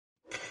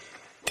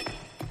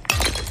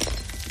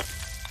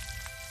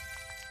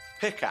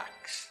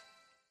Pickaxe.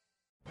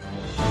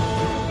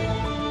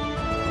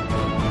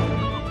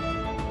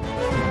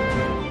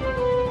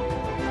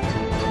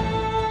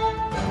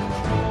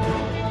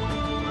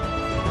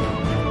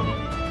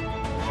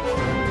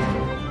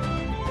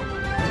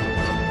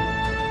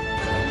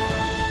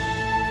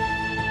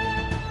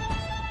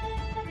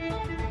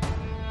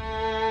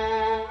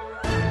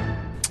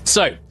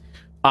 So,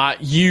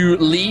 you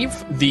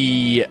leave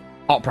the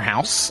Opera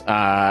House,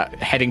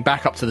 heading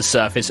back up to the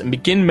surface, and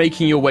begin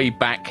making your way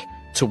back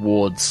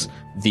towards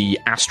the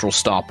Astral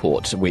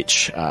Starport,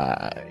 which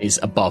is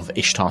above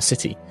Ishtar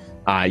City.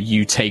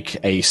 You take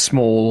a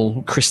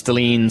small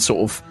crystalline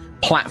sort of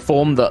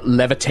platform that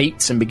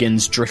levitates and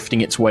begins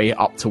drifting its way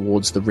up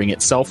towards the ring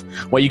itself,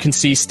 where you can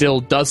see still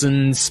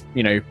dozens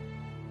and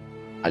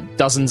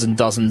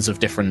dozens of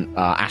different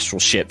astral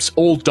ships,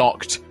 all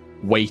docked,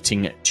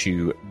 waiting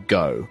to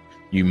go.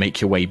 You make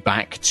your way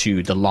back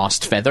to the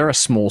Last Feather, a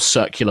small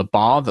circular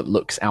bar that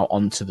looks out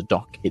onto the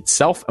dock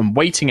itself, and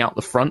waiting out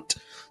the front,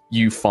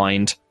 you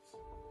find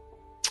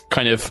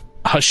kind of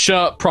her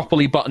shirt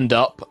properly buttoned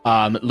up,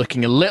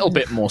 looking a little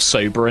bit more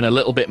sober and a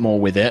little bit more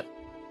with it.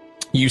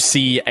 You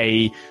see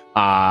a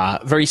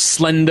very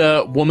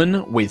slender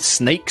woman with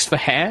snakes for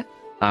hair,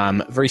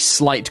 very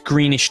slight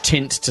greenish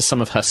tint to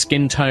some of her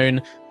skin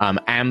tone,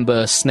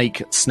 amber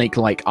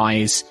snake-like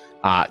eyes,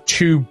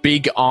 two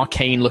big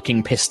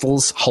arcane-looking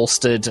pistols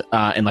holstered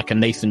in like a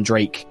Nathan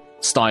Drake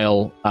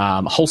style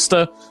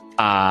holster,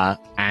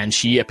 and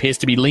she appears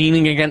to be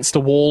leaning against a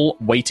wall,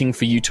 waiting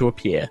for you to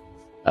appear.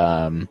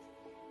 Oh,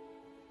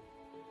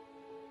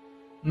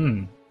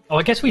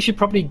 I guess we should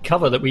probably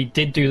cover that we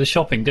did do the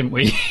shopping, didn't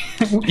we?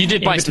 You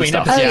did buy some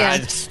stuff. Oh, yeah, yeah.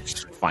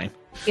 it's fine.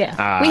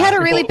 Yeah, we had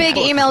a really big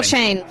email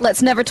chain.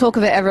 Let's never talk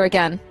of it ever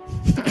again.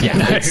 Yeah,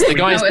 the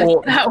guys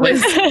that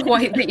was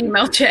quite the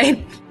email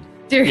chain.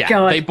 Dear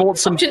God. They bought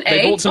some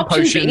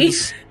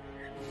potions.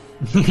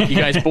 You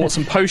guys bought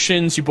some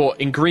potions, you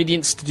bought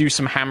ingredients to do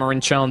some hammer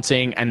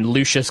enchanting, and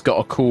Lucius got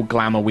a cool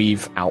glamour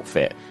weave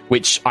outfit,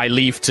 which I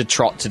leave to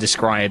Trot to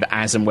describe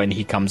as and when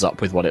he comes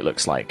up with what it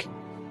looks like.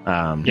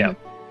 Yeah.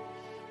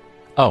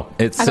 Oh,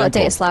 it's I got a simple.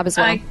 data slab as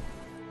well.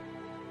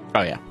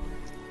 Oh, yeah.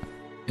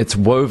 It's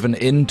woven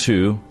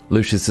into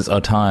Lucius's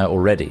attire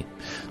already.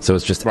 So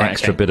it's just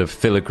extra bit of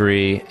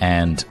filigree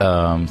and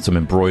some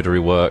embroidery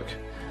work.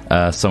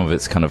 Some of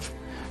it's kind of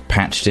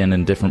patched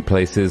in different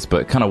places,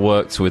 but it kind of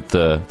works with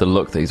the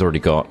look that he's already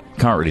got.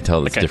 Can't really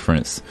tell the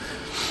difference.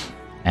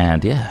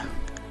 And yeah,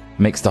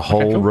 makes the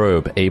whole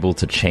robe able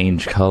to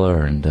change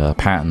color and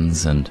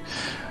patterns and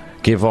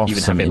give off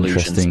Even some have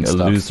interesting illusions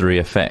and illusory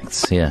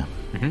effects. Yeah.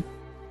 Mm-hmm.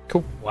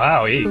 Cool.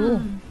 Wow.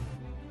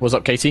 What's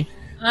up, Katie?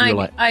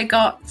 I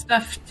got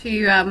stuff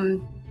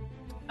to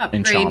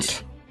upgrade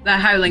the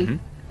Howling,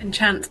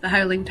 enchant the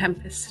Howling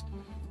Tempest.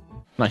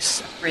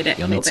 Nice. Upgrade it.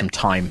 You'll need some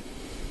time.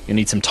 You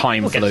need some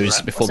time for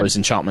those before those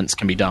enchantments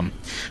can be done.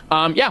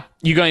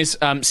 You guys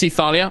see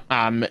Thalia.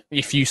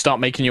 If you start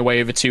making your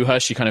way over to her,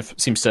 she kind of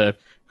seems to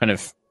kind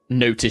of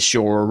notice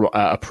your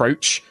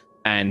approach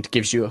and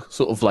gives you a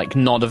sort of like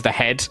nod of the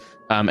head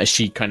as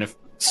she kind of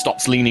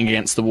stops leaning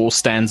against the wall,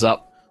 stands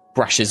up,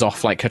 brushes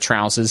off like her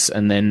trousers,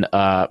 and then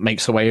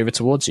makes her way over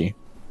towards you.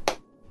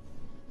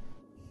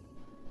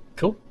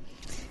 Cool.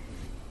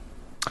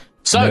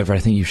 So, Nova, I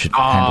think you should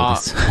handle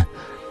this.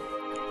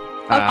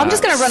 I'm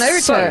just going to run over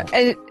to her.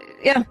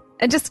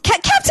 And just...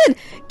 Captain!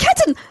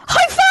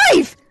 High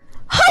five!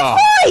 High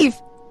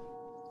five!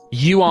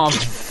 You are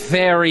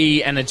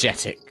very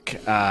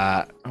energetic.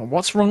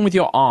 What's wrong with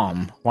your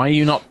arm? Why are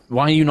you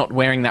not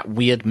wearing that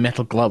weird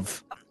metal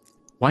glove?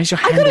 Why is your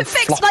hand I got it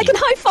fixed and I can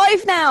high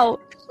five now!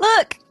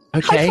 Look!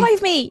 Okay. High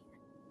five me!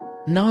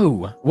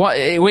 No. What?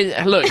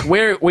 Look,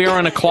 we're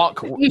on a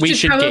clock. You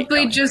should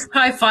probably just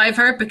high five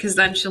her, because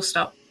then she'll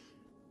stop.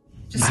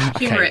 Just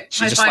humor it.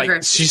 She high just five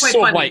her. she Quite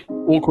sort of funny. like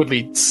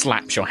awkwardly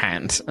slaps your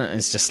hand.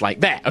 It's just like,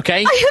 there,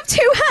 okay? I have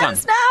two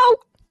hands now!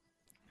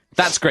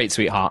 That's great,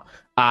 sweetheart.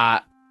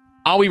 Are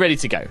we ready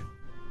to go?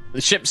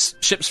 The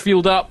ship's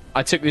fueled up.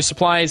 I took the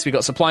supplies. We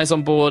got supplies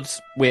on board.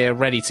 We're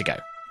ready to go.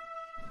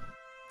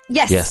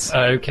 Yes.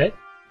 Okay.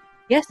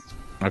 Yes.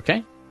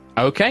 Okay.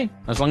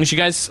 As long as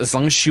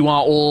you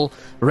are all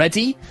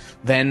ready,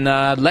 then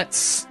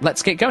let's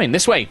get going.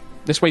 This way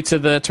to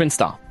the Twin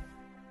Star.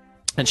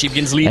 And she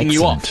begins leading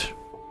you off,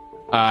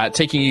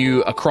 taking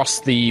you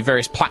across the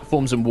various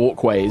platforms and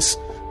walkways,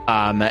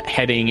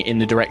 heading in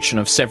the direction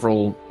of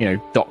several,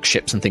 dock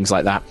ships and things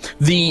like that.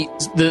 The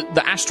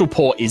astral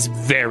port is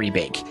very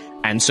big,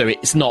 and so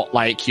it's not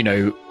like,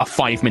 a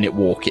 5-minute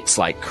walk. It's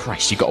like,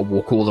 Christ, you got to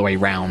walk all the way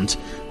round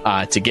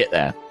to get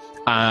there.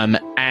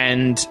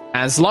 And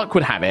as luck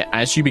would have it,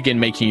 as you begin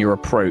making your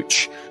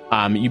approach,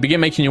 you begin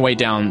making your way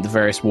down the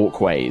various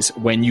walkways.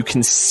 When you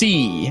can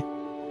see,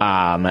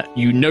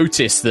 you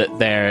notice that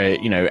there,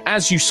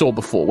 as you saw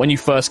before, when you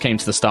first came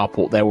to the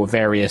starport, there were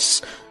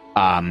various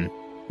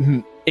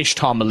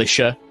Ishtar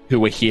militia who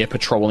were here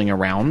patrolling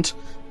around.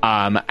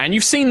 And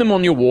you've seen them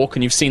on your walk,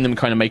 and you've seen them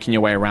kind of making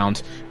your way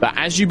around. But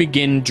as you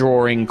begin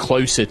drawing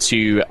closer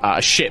to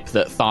a ship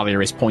that Thalia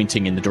is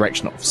pointing in the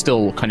direction of,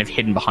 still kind of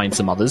hidden behind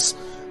some others,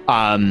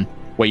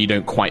 where you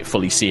don't quite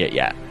fully see it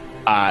yet,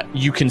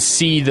 you can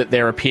see that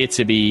there appear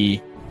to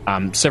be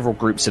several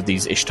groups of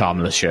these Ishtar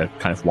militia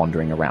kind of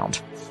wandering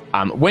around.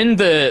 When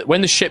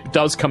the ship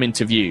does come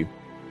into view,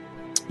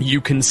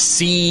 you can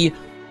see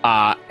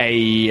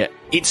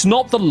it's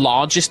not the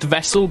largest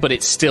vessel, but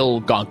it's still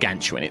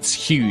gargantuan. It's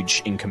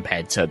huge in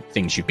compared to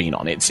things you've been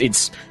on.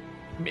 It's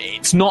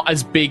not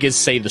as big as,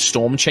 say, the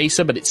Storm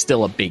Chaser, but it's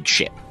still a big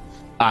ship.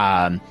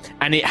 And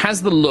it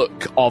has the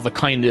look of a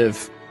kind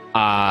of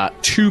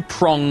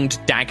two-pronged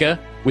dagger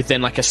with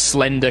then like a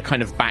slender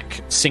kind of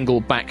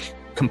single back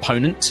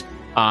component.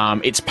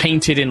 It's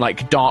painted in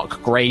like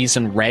dark greys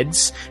and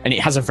reds, and it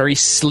has a very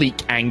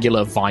sleek,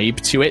 angular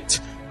vibe to it.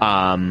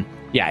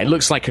 It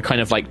looks like a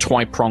kind of like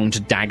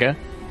twi-pronged dagger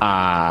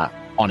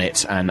on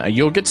it, and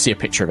you'll get to see a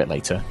picture of it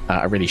later.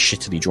 A really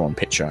shittily drawn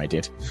picture I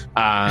did.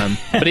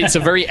 But it's a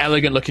very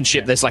elegant looking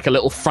ship. There's like a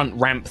little front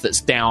ramp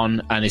that's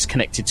down and is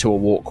connected to a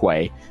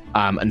walkway.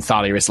 And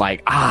Thalia is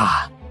like,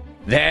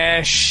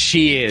 there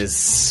she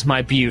is,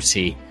 my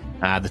beauty.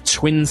 The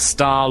Twin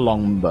Star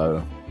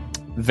Longbow.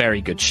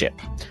 Very good ship.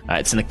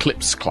 It's an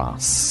Eclipse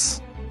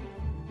class.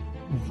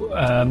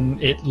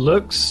 It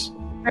looks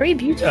very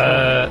beautiful.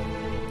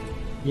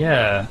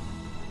 Yeah.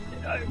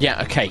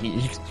 Yeah, okay.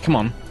 Come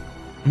on.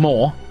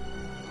 More.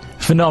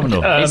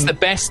 Phenomenal. It's the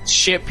best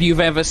ship you've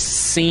ever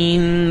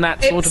seen,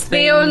 that sort of thing?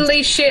 It's the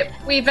only ship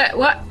we've...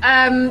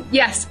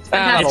 yes,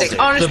 fantastic.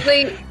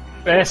 Honestly,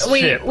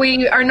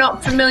 we are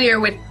not familiar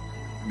with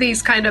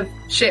these kind of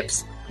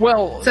ships.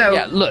 Well,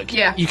 so, look,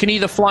 you can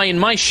either fly in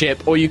my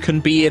ship, or you can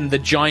be in the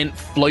giant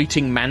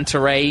floating manta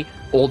ray,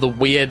 or the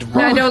weird...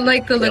 No, I don't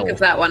like the look of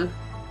that one.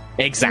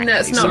 Exactly. No,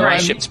 it's not right. My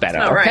ship's better.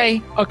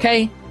 Right.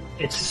 Okay.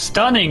 It's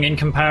stunning in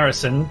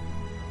comparison.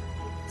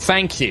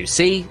 Thank you.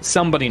 See?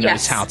 Somebody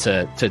knows how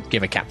to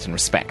give a captain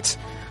respect.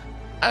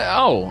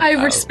 I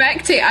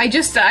respect it.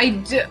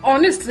 I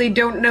honestly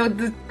don't know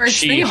the first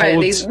thing about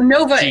these.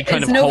 Nova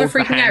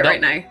freaking out right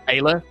now.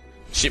 Ayla?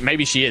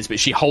 Maybe she is, but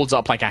she holds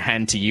up like a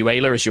hand to you,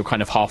 Ayla, as you're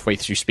kind of halfway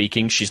through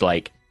speaking. She's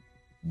like,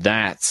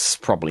 that's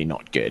probably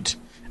not good.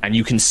 And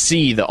you can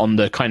see that on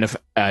the kind of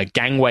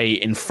gangway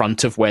in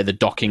front of where the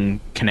docking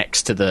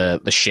connects to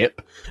the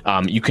ship,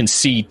 you can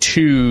see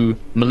two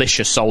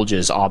militia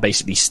soldiers are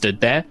basically stood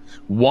there.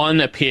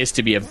 One appears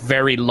to be a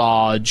very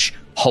large,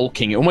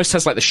 hulking, it almost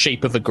has like the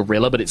shape of a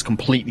gorilla, but it's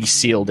completely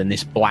sealed in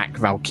this black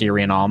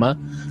Valkyrian armor.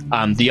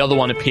 The other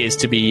one appears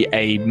to be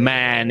a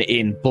man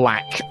in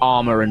black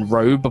armor and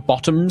robe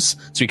bottoms,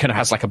 so he kind of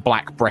has like a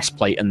black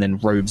breastplate and then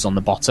robes on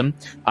the bottom.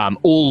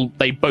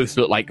 They both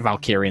look like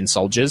Valkyrian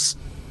soldiers.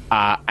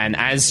 And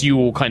as you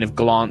all kind of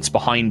glance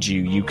behind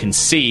you, you can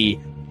see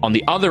on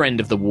the other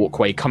end of the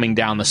walkway, coming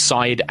down the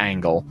side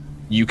angle,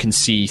 you can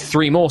see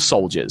three more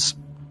soldiers.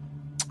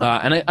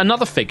 And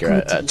another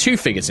figure, two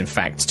figures, in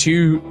fact.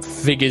 Two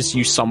figures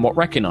you somewhat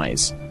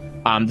recognize.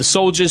 The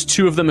soldiers,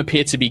 two of them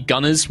appear to be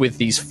gunners with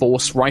these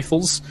force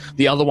rifles.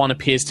 The other one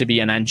appears to be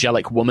an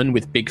angelic woman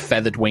with big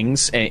feathered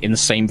wings in the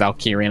same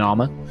Valkyrian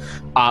armor.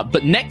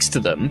 But next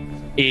to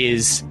them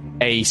is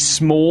a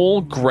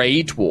small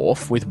grey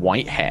dwarf with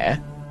white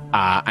hair.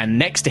 And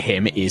next to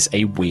him is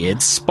a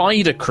weird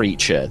spider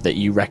creature that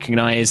you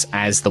recognize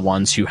as the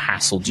ones who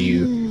hassled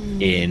you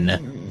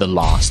in the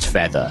last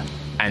feather.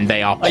 And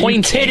they are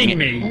pointing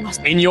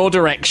in your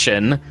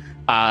direction.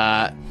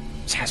 They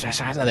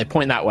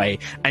point that way.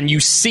 And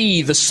you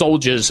see the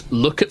soldiers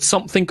look at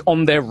something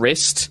on their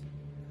wrist.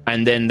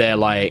 And then they're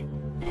like...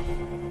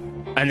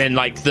 And then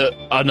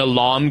an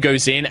alarm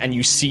goes in and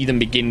you see them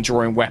begin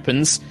drawing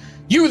weapons.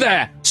 You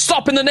there!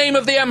 Stop in the name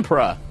of the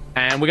Emperor!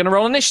 And we're going to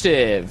roll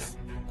initiative.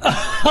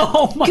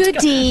 Oh my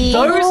Goody.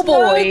 God. Those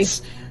boy.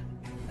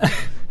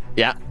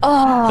 Yeah.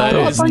 Oh,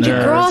 a bunch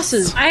of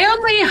grasses. I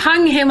only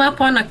hung him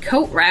up on a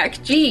coat rack.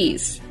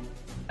 Jeez.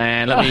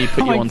 And let me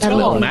put you onto a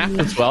little map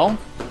as well.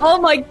 Oh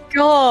my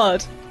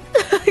God.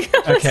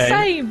 Okay.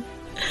 Same.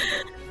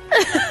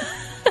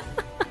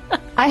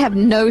 I have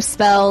no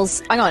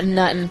spells. I got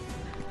nothing.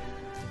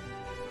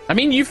 I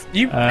mean, you've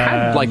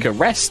had like a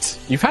rest.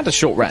 You've had a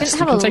short rest.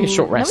 You can take a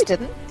short rest. No, we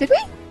didn't. Did we?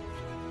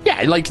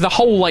 Yeah, like the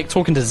whole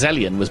talking to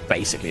Zellion was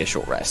basically a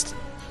short rest.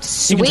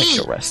 Sweet. You can take a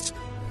short rest.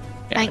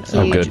 Yeah, Thank you.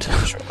 Oh, good.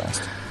 Short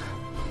rest.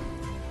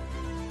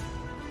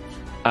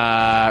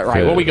 Right,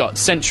 Good. what we got?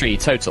 Sentry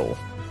total.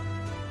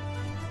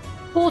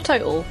 4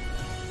 total.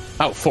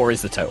 Oh, 4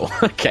 is the total.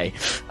 Okay.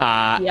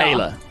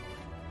 Ayla.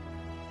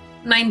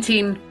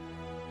 19.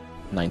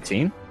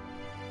 19.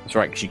 That's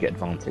right, because you get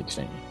advantage,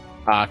 don't you?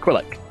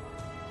 Quillick.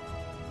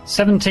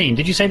 17.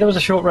 Did you say there was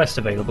a short rest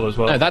available as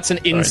well? No, that's an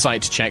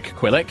insight check,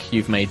 Quillick,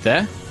 you've made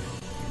there.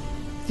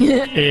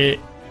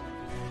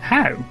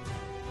 How?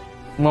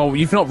 Well,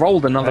 you've not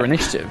rolled another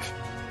initiative.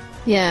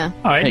 Yeah.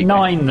 All right,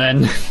 9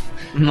 then.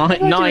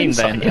 9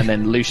 then, and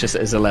then Lucius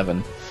is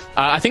 11.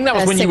 I think that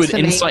was when you were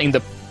inciting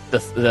the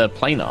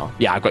planar.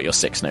 Yeah, I got your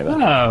 6, Nova.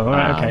 Oh,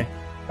 okay.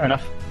 Fair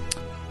enough.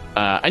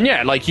 And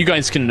yeah, like you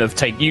guys can have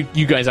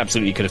you guys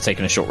absolutely could have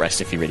taken a short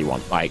rest if you really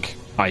want. Like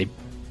I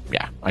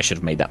should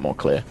have made that more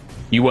clear.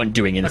 You weren't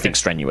doing anything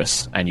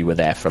strenuous, and you were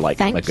there for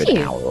like a good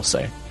hour or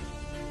so.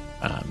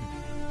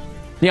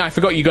 Yeah, I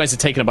forgot you guys had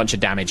taken a bunch of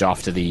damage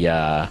after the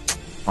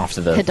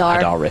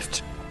Hadar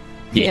rift.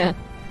 Yeah.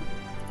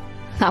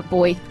 That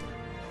boy.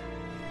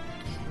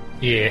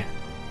 Yeah.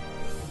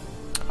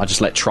 I'll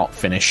just let Trot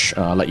finish.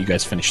 I'll let you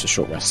guys finish the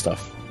short rest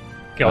stuff.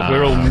 God,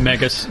 we're all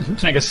mega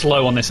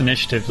slow on this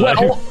initiative.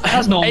 Well,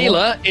 that's normal.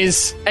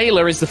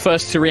 Ayla is the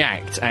first to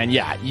react, and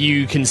yeah,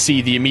 you can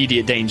see the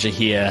immediate danger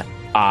here.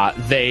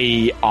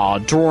 They are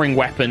drawing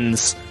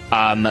weapons.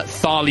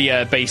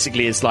 Thalia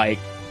basically is like,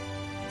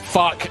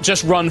 fuck,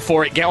 just run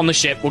for it, get on the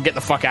ship, we'll get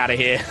the fuck out of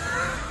here.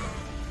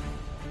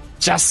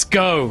 Just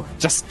go.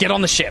 Just get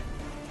on the ship.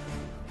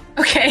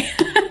 Okay.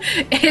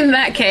 In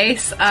that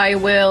case, I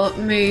will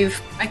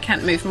move. I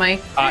can't move my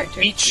character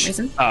for some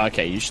reason.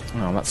 Okay, you should.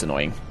 Oh, that's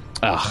annoying.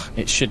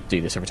 It should do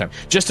this every time.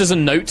 Just as a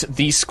note,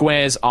 these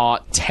squares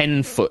are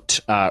 10 foot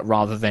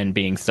rather than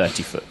being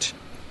 30 foot.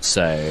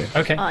 So,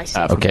 okay.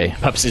 For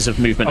purposes of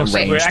movement and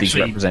range, these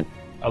represent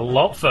a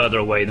lot further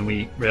away than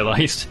we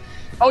realised.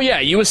 Oh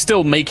yeah, you were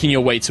still making your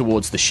way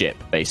towards the ship,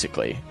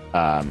 basically.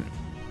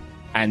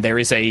 And there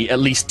is at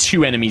least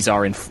 2 enemies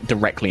are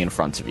directly in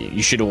front of you.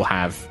 You should all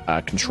have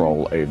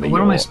control over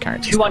your almost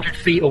characters. 200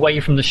 feet away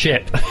from the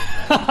ship.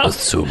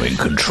 Assuming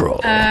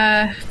control.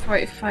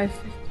 45,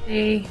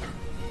 50.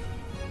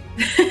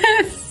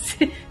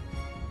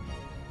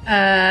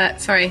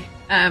 Sorry.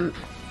 That's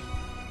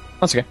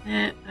okay.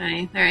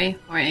 30,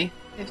 40,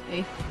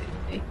 50,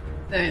 60,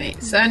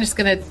 70. So I'm just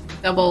gonna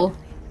double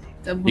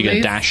You're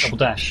gonna dash. Double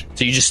dash.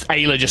 So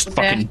Ayla just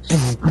fucking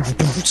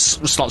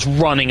starts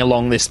running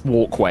along this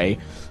walkway.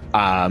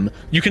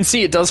 You can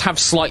see it does have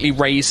slightly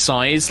raised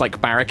size,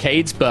 like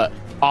barricades, but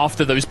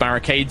after those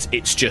barricades,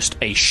 it's just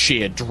a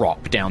sheer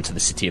drop down to the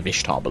city of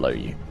Ishtar below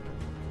you.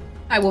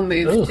 I will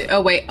move.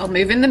 I'll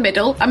move in the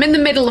middle. I'm in the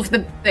middle of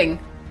the thing.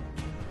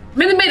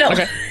 I'm in the middle.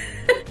 Okay.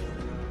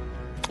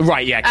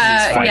 Right, yeah,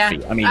 because it's 5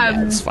 feet. I mean,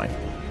 yeah, it's fine.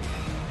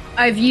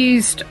 I've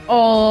used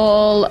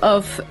all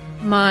of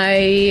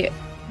my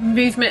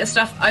movement and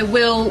stuff. I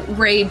will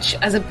rage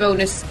as a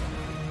bonus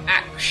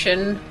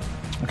action.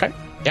 Okay.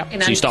 Yeah.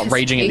 So you start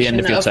raging at the end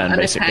of your turn,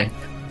 basically. Attack.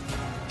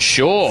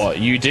 Sure,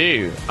 you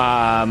do.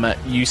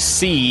 You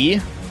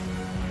see.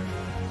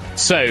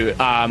 So,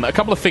 a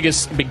couple of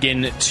figures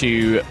begin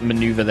to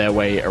maneuver their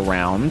way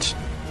around.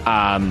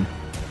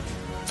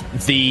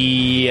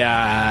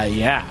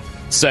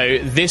 So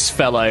this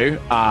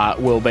fellow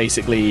will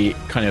basically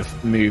kind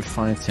of move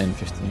 5, 10,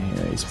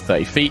 15,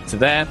 30 feet to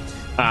there.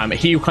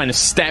 He will kind of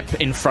step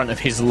in front of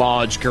his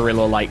large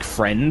gorilla-like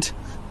friend,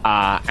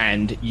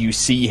 and you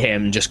see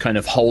him just kind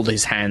of hold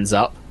his hands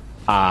up,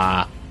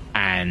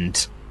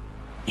 and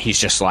he's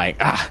just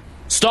like,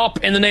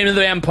 stop in the name of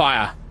the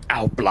Empire!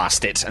 I'll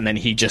blast it. And then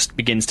he just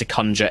begins to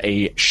conjure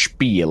a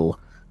spiel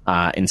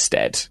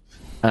instead.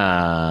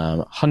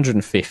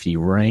 150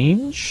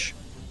 range.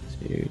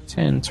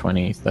 10,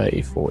 20,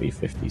 30, 40,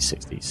 50,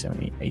 60,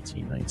 70,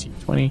 80, 90,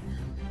 20.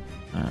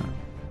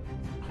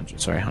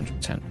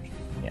 110.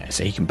 Yeah,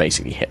 so he can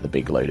basically hit the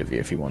big load of you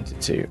if he wanted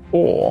to.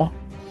 Or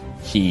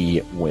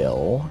he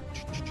will...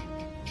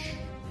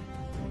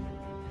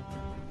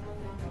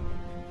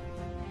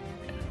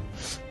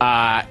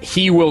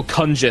 he will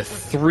conjure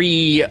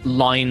 3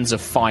 lines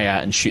of fire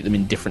and shoot them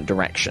in different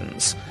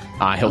directions.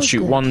 He'll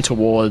shoot one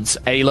towards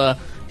Ayla,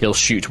 he'll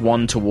shoot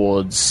one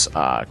towards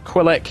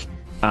Quillic,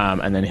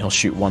 and then he'll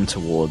shoot one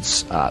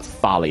towards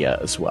Thalia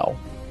as well.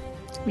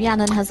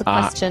 Rhiannon has a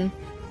question.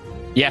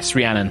 Yes,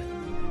 Rhiannon.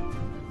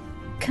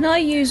 Can I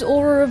use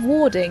Aura of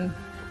Warding?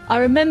 I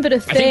remembered a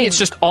thing. I think it's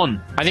just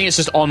on. I think it's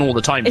just on all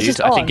the time, dude.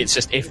 I think it's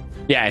just if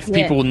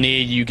people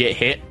near you get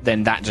hit,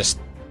 then that just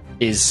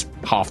is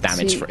half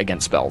damage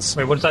against spells.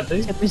 Wait, what does that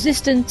do? So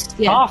resistance.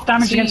 Yeah. Half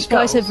damage against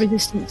spells? You guys have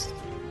resistance.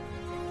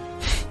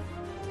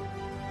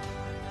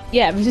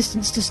 Yeah,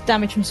 resistance to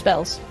damage from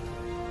spells.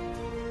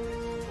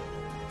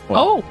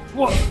 Well,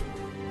 what?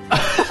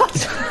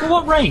 For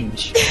what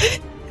range?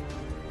 10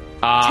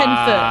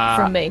 foot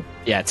from me.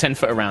 Yeah, 10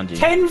 foot around you.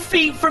 10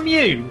 feet from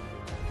you?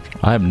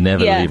 I'm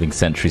never leaving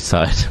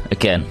Sentryside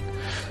again.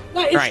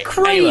 That is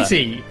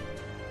crazy. Ayla,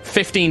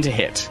 15 to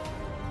hit.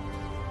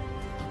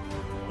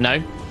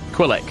 No?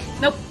 Quillic?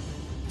 Nope.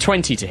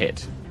 20 to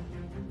hit.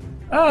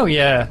 Oh,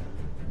 yeah.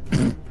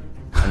 And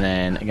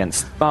then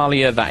against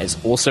Thalia, that is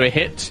also a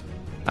hit.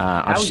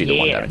 I'll just do the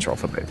 1 damage roll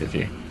for both of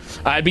you.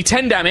 It'd be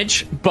 10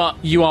 damage, but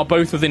you are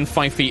both within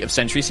 5 feet of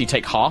Sentry, so you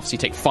take half, so you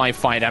take 5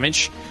 fire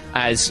damage.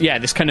 As,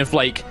 this kind of,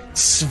 like,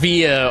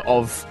 sphere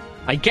of...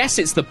 I guess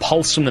it's the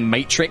pulse from the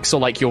Matrix,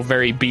 or, like, your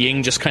very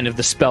being, just kind of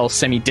the spell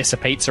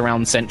semi-dissipates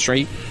around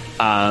Sentry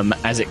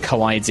as it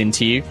collides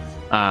into you.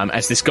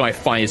 As this guy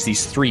fires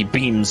these 3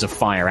 beams of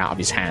fire out of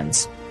his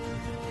hands.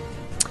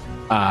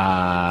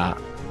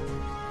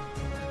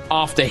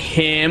 After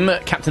him,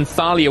 Captain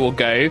Thalia will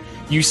go.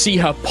 You see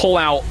her pull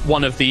out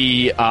one of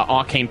the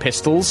arcane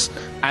pistols,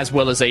 as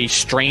well as a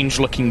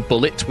strange-looking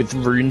bullet with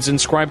runes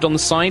inscribed on the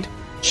side.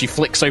 She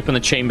flicks open the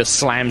chamber,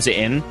 slams it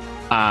in,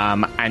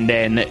 and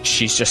then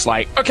she's just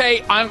like,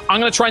 okay, I'm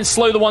going to try and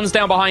slow the ones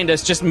down behind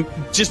us. Just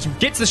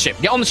get to the ship.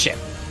 Get on the ship.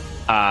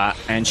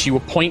 And she will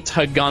point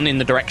her gun in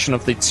the direction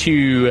of the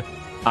two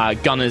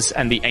gunners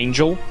and the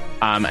angel,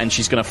 and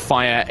she's going to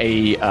fire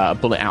a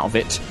bullet out of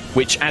it,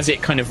 which, as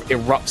it kind of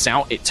erupts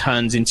out, it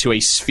turns into a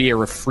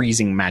sphere of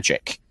freezing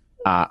magic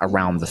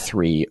around the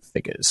three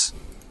figures.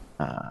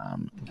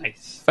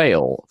 Nice.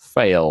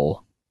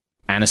 Fail,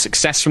 and a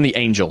success from the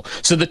angel.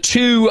 So the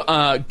two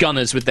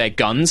gunners with their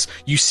guns,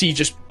 you see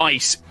just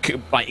ice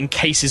like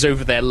encases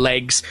over their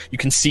legs. You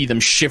can see them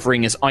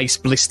shivering as ice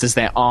blisters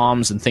their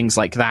arms and things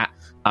like that,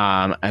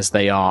 as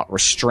they are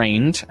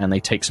restrained, and they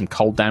take some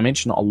cold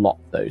damage. Not a lot,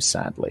 though,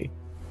 sadly.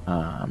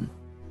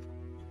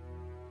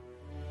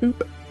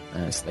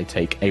 As they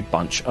take a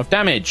bunch of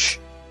damage.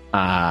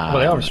 Well,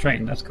 they are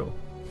restrained. That's cool.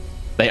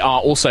 They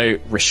are also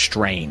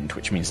restrained,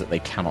 which means that they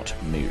cannot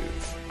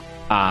move.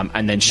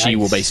 And then she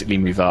will basically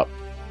move up.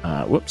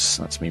 Whoops,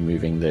 that's me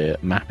moving the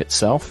map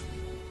itself.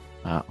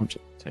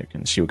 Object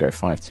tokens. She will go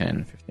 5,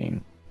 10,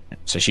 15.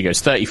 So she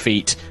goes 30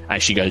 feet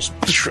as she goes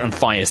and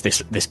fires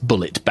this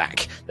bullet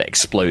back that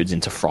explodes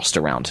into frost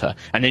around her.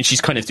 And then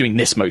she's kind of doing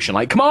this motion,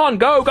 like, come on,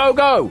 go, go,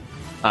 go!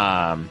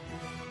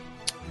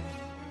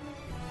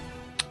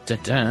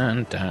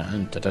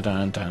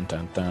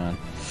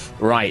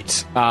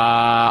 Right.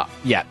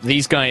 Yeah,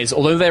 these guys,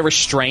 although they're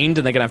restrained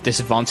and they're going to have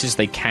disadvantage,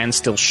 they can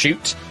still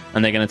shoot,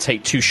 and they're going to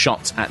take 2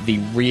 shots at the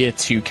rear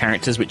 2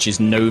 characters, which is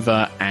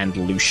Nova and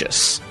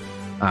Lucius.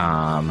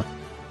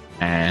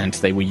 And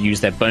they will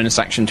use their bonus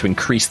action to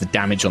increase the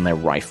damage on their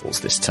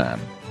rifles this turn.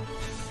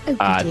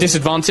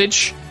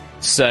 Disadvantage.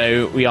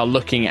 So we are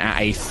looking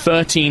at a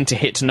 13 to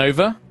hit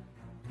Nova.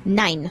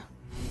 9.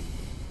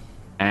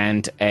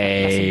 And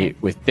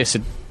with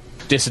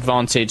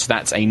disadvantage,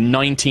 that's a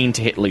 19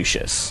 to hit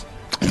Lucius.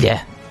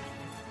 Yeah.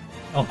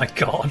 Oh my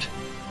god.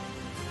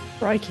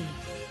 Crikey.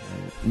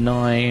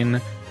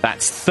 9.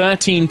 That's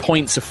 13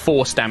 points of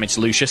force damage,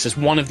 Lucius, as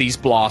one of these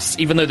blasts,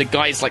 even though the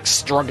guy's like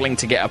struggling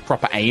to get a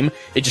proper aim,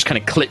 it just kind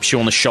of clips you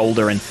on the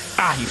shoulder, and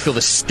you feel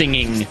the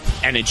stinging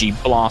energy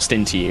blast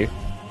into you.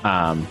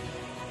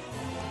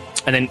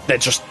 And then they're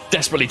just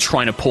desperately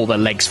trying to pull their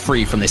legs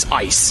free from this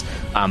ice,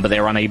 but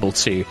they're unable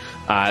to.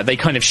 They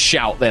kind of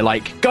shout, they're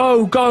like,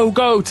 go, go,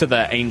 go, to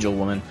the angel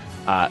woman,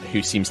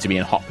 who seems to be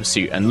in hot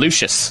pursuit. And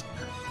Lucius,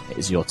 it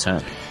is your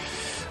turn.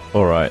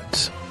 All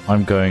right.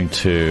 I'm going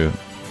to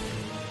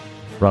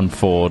run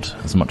forward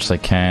as much as I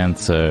can,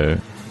 so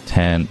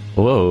 10.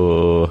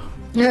 Whoa.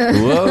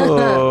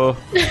 Whoa.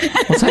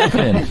 What's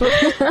happening?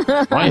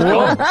 Right,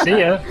 Oh, see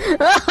ya.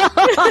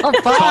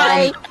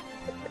 Bye.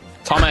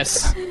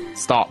 Thomas,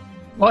 stop.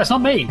 Well, it's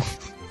not me.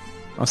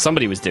 Oh,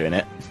 somebody was doing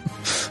it.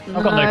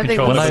 I've got no I think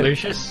control when over I-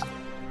 Lucius.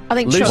 I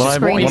think Lucius, short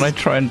screen. When I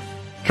try and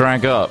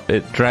drag up,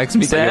 it drags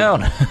me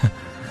down.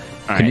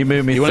 Can you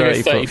move me you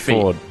 30 go 30 foot feet?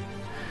 forward?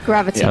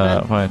 Gravity.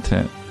 5,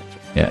 10.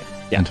 Yeah,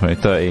 10, 20,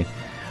 30.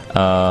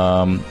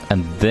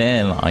 And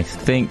then I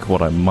think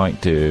what I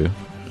might do...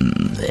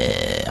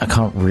 I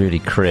can't really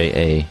create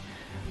a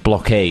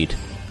blockade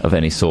of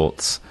any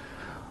sorts.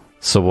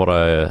 So what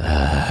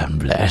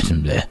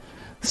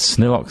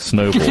Snillock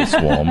Snowball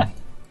Swarm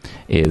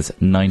is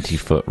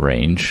 90-foot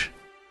range.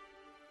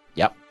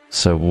 Yep.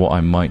 So what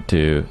I might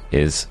do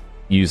is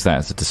use that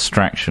as a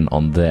distraction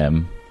on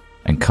them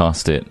and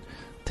cast it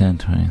 10,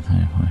 20, 30,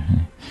 40.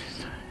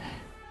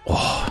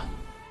 Oh.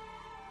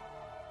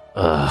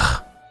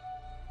 Ugh.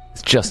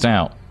 It's just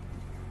out.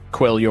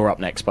 Quill, you're up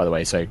next, by the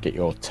way, so get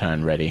your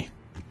turn ready.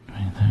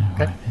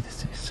 Okay.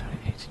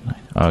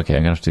 Okay,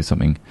 I'm going to have to do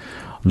something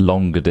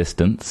longer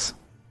distance.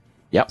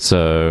 Yep.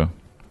 So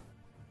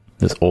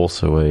there's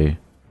also a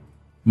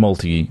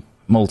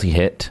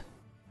multi-hit.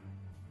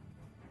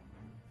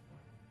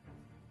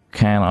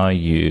 Can I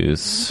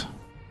use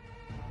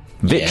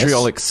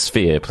Vitriolic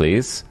Sphere,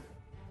 please?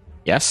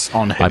 Yes,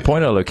 on who? I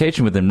point at a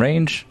location within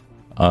range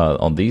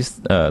on these,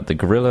 the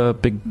gorilla,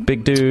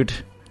 big dude,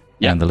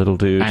 Yep. and the little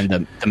dude.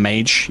 And the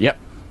mage, yep.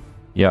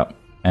 Yep,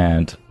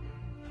 and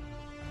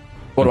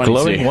What do a I need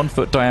to glowing do?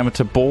 1-foot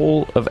diameter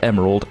ball of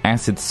emerald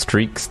acid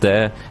streaks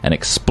there and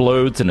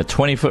explodes in a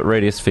 20-foot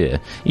radius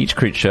sphere. Each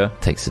creature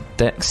takes a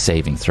dex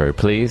saving throw,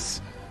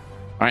 please.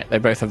 Alright, they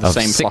both have the Of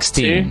same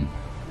 16. +2.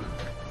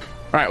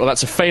 Alright, well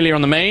that's a failure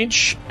on the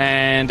mage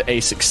and a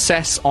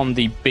success on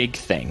the big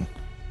thing.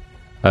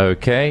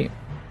 Okay,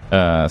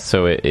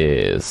 so it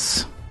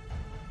is...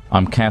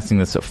 I'm casting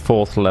this at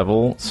 4th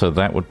level, so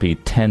that would be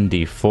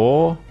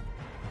 10d4.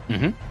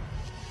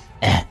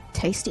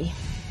 Tasty.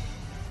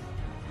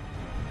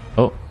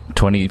 Oh,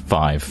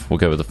 25. We'll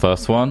go with the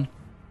first one.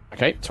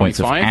 Okay, 25 Points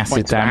of acid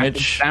points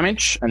damage.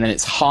 damage, and then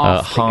it's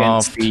half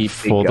against the big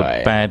for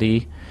guy. the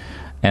baddie.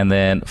 And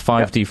then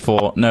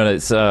 5d4. No,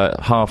 it's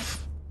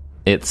half.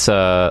 It's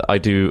I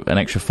do an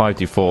extra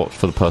 5d4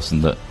 for the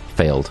person that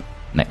failed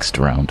next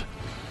round.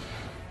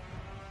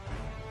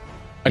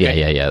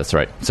 Okay. Yeah, that's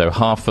right. So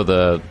half for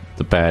the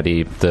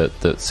baddie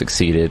that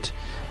succeeded.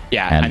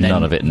 Yeah, and then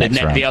none of it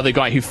next round. The other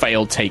guy who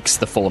failed takes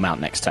the full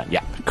amount next turn.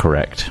 Yeah,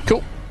 Correct.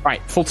 cool.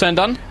 Right, full turn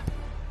done.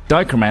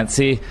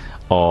 dichromancy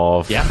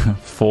of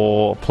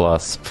 4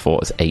 plus 4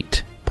 is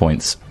 8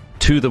 points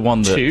to the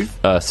one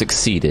that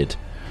succeeded.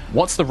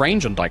 What's the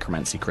range on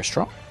dichromancy,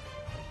 Kristrop?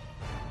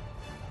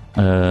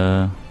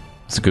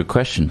 That's a good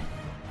question.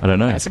 I don't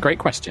know. That's a great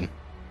question.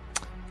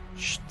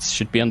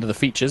 Should be under the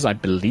features, I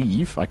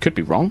believe. I could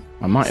be wrong.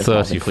 I might have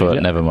 30 foot,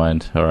 it. never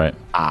mind. All right.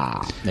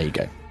 There you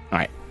go. All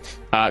right.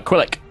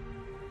 Quillic.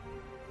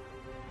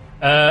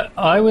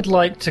 I would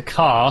like to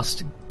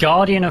cast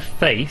Guardian of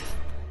Faith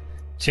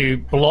to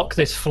block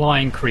this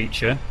flying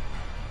creature.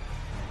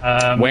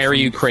 Where are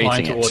you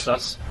creating it? Towards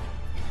us.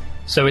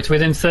 So it's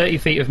within 30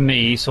 feet of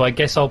me, so I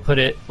guess I'll put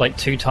it like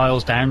 2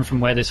 tiles down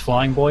from where this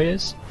flying boy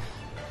is.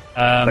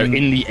 So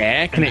in the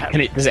air?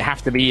 Does it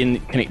have to be in?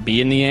 Can it be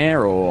in the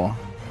air or?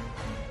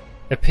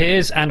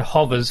 Appears and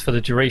hovers for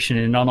the duration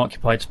in an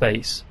unoccupied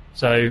space.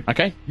 So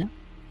okay, yeah.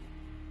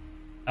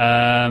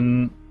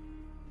 And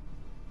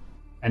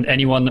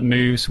anyone that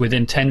moves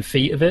within 10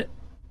 feet of it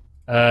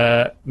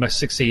must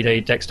succeed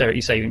a dexterity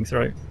saving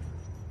throw.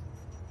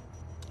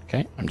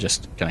 Okay, I'm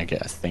just gonna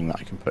get a thing that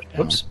I can put down.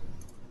 Whoops.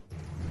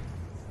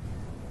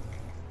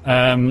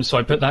 So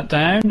I put that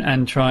down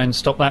and try and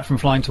stop that from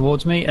flying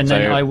towards me, and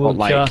then I will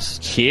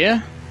just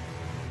here.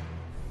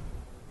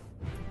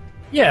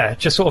 Yeah,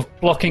 just sort of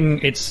blocking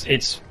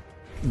its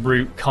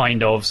route,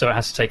 kind of, so it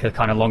has to take a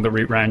kind of longer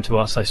route round to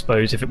us, I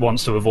suppose, if it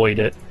wants to avoid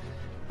it.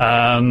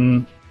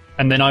 And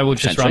then I will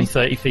just run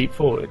 30 feet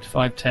forward.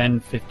 5,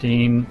 10,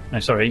 15... No,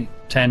 sorry.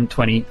 10,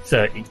 20,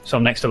 30. So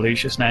I'm next to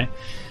Lucius now.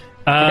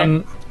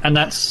 And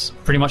that's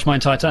pretty much my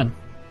entire turn.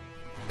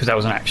 Because that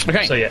was an action.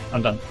 Okay. So yeah,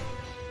 I'm done.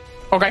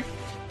 Okay.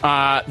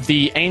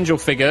 The angel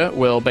figure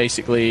will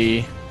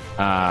basically...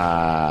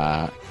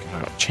 I've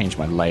change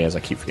my layers.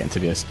 I keep forgetting to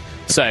do this.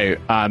 So,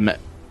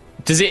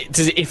 does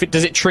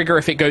it trigger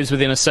if it goes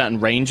within a certain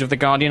range of the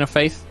Guardian of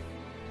Faith?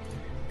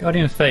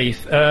 Guardian of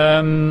Faith.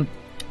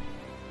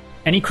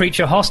 Any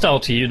creature hostile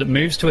to you that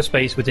moves to a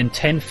space within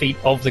 10 feet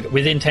of the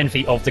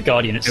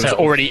Guardian itself. It was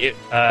already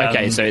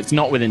okay. So it's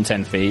not within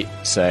 10 feet.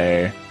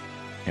 So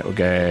it will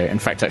go. In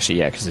fact, actually,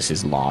 yeah, because this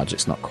is large,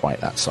 it's not quite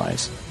that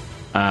size.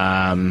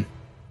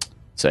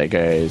 So it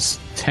goes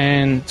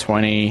 10,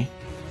 20,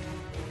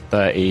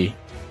 30.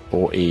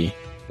 40,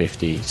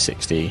 50,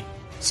 60,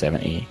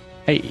 70,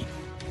 80.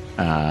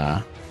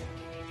 As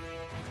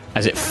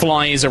it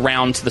flies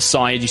around to the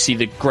side, you see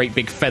the great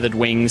big feathered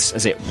wings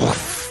as it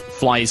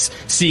flies,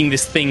 seeing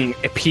this thing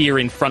appear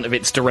in front of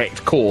its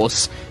direct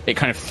course. It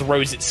kind of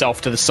throws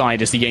itself to the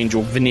side as the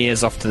angel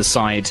veneers off to the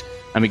side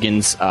and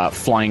begins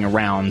flying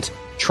around,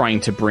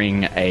 trying to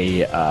bring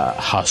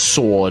her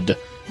sword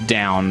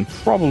down,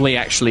 probably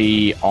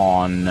actually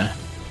on,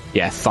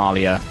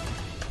 Thalia.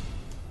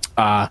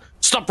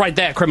 Stop right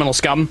there, criminal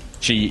scum!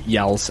 She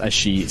yells as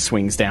she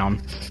swings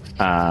down.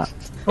 Of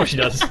course she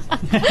does.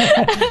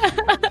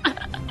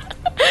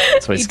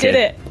 So it's You did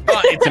it.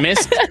 It's a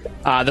miss.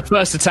 The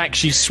first attack,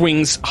 she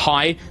swings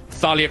high.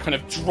 Thalia kind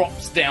of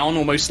drops down,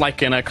 almost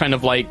like in a kind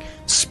of like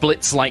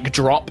splits-like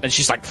drop, and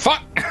she's like,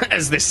 fuck!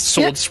 As this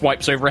sword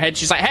swipes over her head.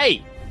 She's like,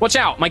 hey, watch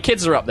out, my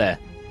kids are up there.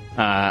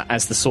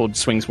 As the sword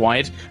swings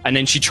wide, and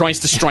then she tries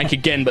to strike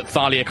again, but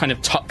Thalia kind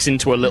of tucks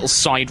into a little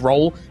side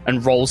roll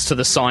and rolls to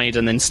the side,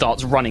 and then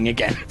starts running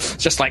again.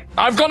 Just like,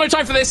 I've got no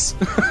time for this.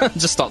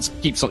 Just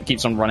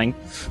keeps on running.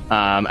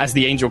 As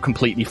the angel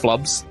completely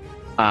flubs.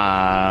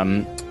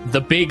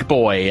 The big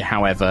boy,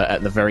 however,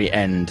 at the very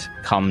end,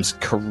 comes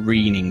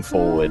careening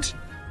forward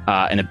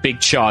in a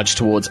big charge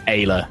towards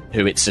Ayla,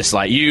 who it's just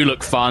like, you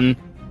look fun.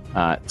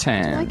 10.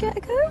 Can I get a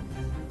go?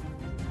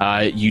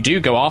 You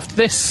do go after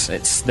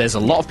this. There's a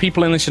lot of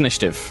people in this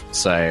initiative.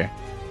 So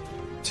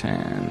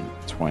 10,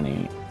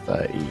 20,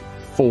 30,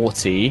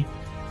 40.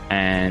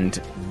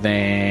 And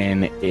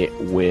then it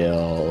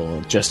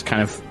will just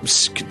kind of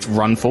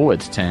run forward.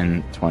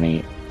 10,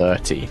 20,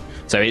 30.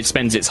 So it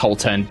spends its whole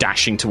turn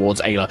dashing towards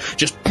Ayla.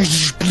 Just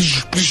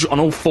on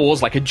all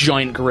fours like a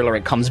giant gorilla.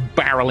 It comes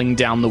barreling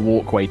down the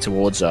walkway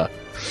towards her.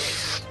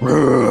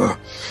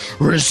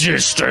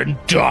 Resist and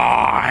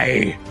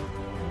die!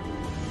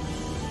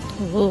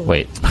 Ooh.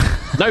 Wait.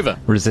 Nova.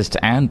 Resist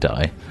and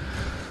die?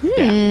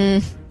 Yeah.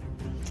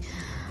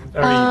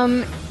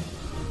 Very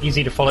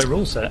easy to follow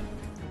rule set.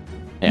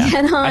 Yeah.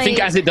 Can I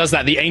think as it does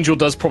that, the angel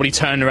does probably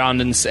turn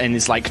around and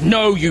is like,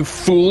 no, you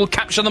fool,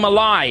 capture them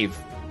alive!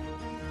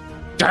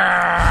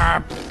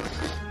 Can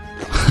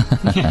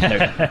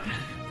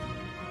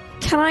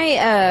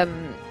I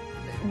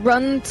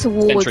run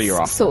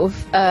towards sort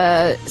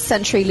of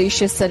Sentry,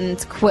 Lucius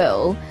and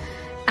Quill,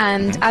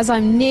 and as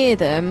I'm near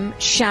them,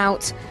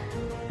 shout,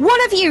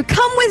 one of you,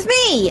 come with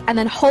me! And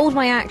then hold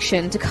my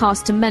action to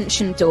cast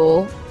Dimension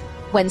Door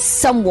when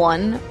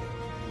someone,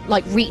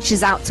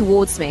 reaches out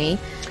towards me.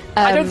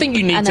 I don't think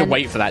you need to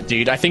wait for that,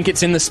 dude. I think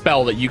it's in the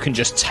spell that you can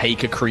just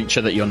take a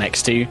creature that you're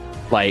next to. You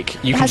can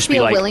just be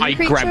like, I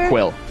grab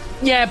Quill.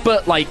 Yeah,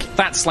 but,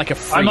 that's like a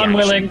free I'm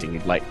unwilling. action,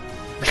 dude.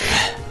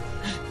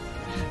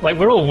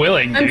 We're all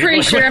willing, dude. I'm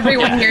pretty sure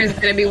everyone here is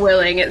going to be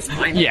willing. It's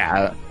fine.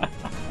 Yeah.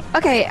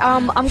 Okay,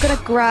 I'm gonna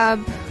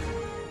grab...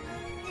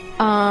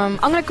 I'm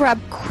gonna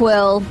grab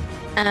Quill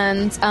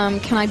And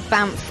can I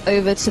bamf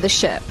over to the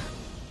ship?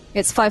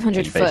 It's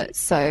 500 foot,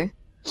 so...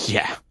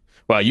 Yeah.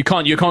 Well, you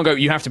can't go...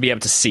 You have to be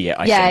able to see it,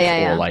 I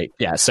think.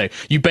 Or so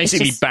you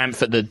basically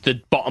bamf at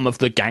the bottom of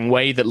the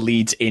gangway that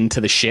leads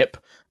into the ship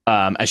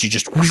as you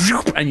just...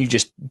 And you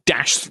just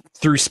dash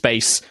through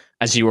space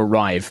as you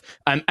arrive.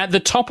 At the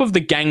top of the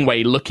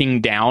gangway,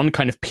 looking down,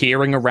 kind of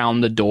peering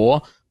around the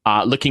door,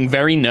 looking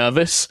very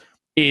nervous,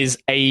 is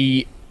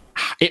a...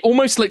 It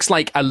almost looks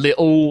like a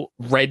little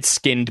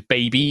red-skinned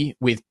baby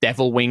with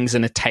devil wings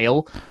and a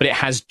tail, but it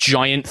has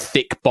giant,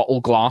 thick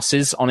bottle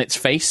glasses on its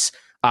face.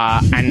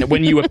 And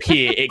when you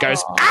appear, it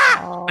goes,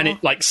 ah! And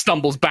it, like,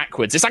 stumbles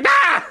backwards. It's like,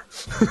 ah!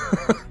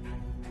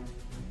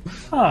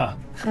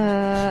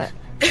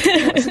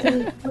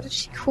 What did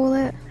she call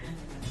it?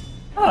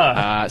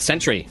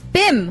 Sentry.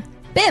 Bim,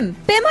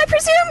 I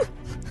presume?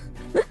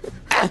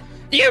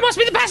 You must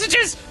be the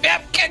passengers!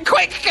 Get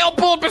quick, get on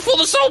board before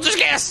the soldiers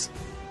guess!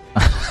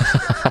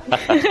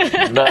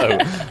 No,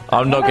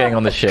 I'm not getting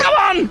on the ship. Come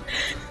on!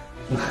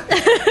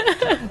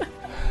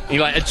 He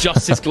like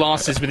adjusts his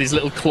glasses with his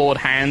little clawed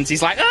hands.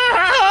 He's like,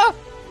 ah!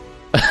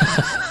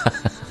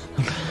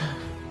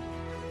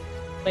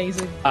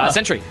 Amazing.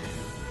 Sentry.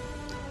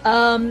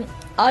 I'm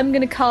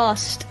gonna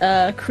cast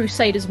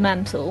Crusader's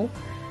Mantle,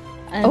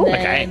 and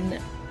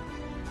then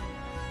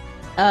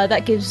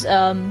that gives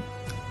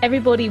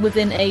everybody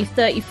within a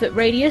 30-foot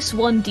radius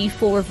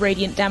 1d4 of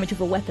radiant damage of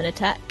a weapon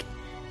attack.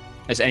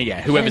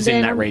 Whoever's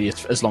in that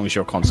radius, as long as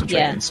you're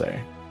concentrating. So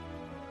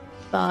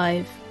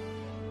 5,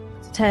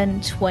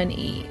 10,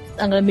 20.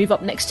 I'm going to move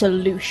up next to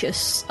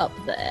Lucius up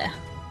there.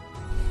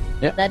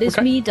 Yeah, that is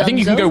me done. I think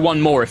you can go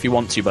one more if you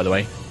want to, by the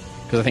way,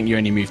 because I think you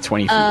only moved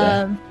 20 feet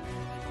there.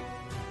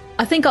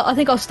 I think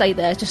I'll stay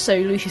there just so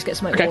Lucius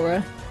gets my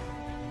aura.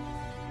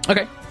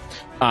 Okay.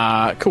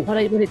 Cool. What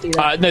did it do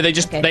that? No, they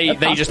just they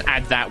just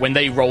add that when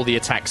they roll the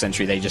attack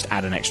sentry. They just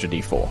add an extra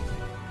d4.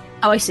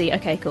 Oh, I see.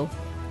 Okay, cool.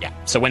 Yeah.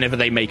 So whenever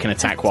they make an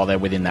attack while they're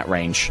within that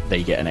range,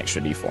 they get an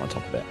extra d4 on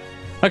top of it.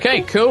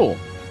 Okay, cool.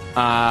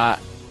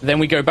 Then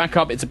we go back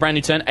up. It's a brand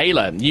new turn.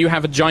 Ayla, you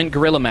have a giant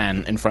gorilla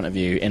man in front of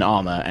you in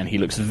armor, and he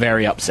looks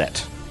very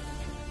upset.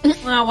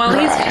 Well,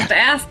 he's just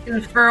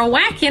asking for a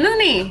whacking, isn't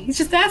he? He's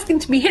just asking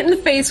to be hit in the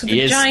face with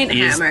a giant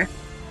hammer.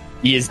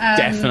 He is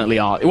definitely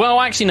asking. Well,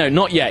 actually, no,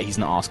 not yet. He's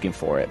not asking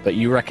for it, but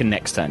you reckon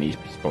next turn he's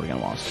probably going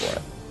to ask for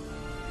it.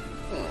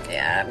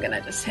 Yeah, I'm going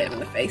to just hit him in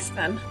the face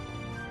then.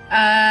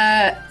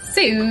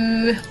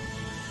 So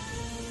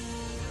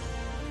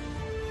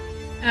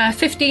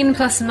 15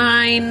 plus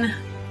 9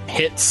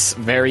 hits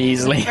very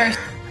easily. First,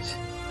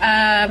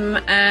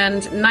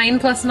 and 9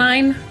 plus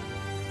 9.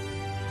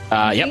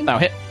 Yep, that'll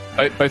hit.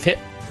 Both hit.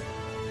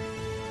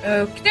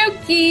 Okie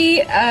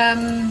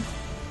dokie.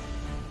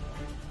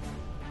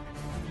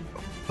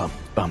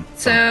 Bum.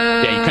 So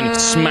yeah, you kind of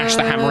smash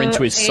the hammer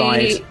into his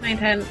side. 9,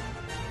 10,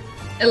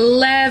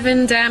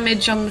 11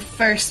 damage on the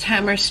first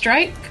hammer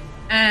strike,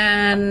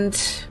 and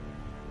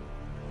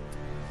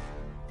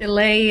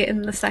delay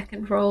in the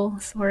second roll.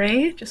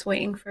 Sorry, just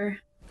waiting for.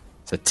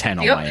 It's a 10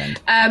 on my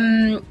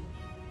end.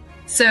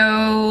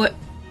 So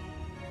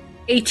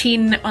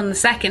 18 on the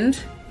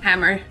second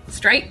hammer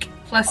strike.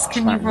 Plus,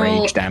 can you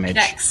roll rage damage?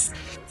 Dex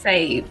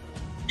save?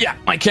 Yeah,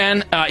 I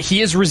can.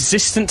 He is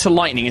resistant to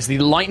lightning. As the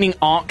lightning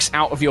arcs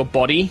out of your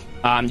body,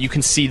 you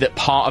can see that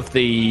part of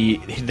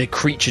the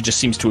creature just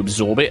seems to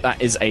absorb it.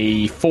 That is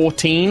a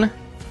 14. I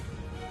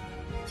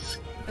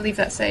believe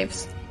that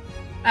saves.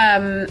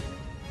 But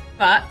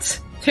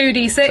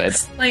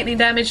 2d6 lightning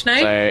damage now.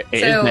 So it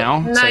is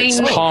now. 9, so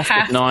it's half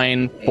of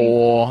 9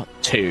 for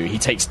 2. He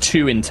takes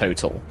 2 in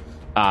total.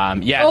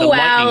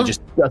 Lightning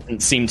just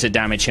doesn't seem to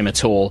damage him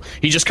at all.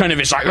 He just kind of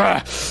is like,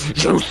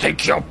 you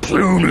think your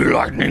puny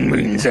lightning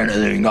means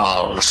anything?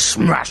 I'll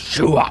smash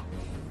you up.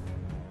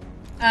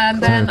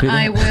 And then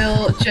I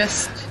will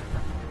just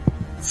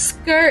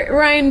skirt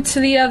round to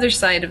the other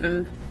side of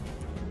him.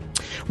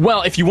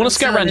 Well, if you want to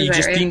skirt around,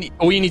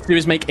 all you need to do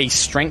is make a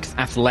strength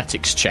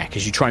athletics check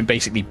as you try and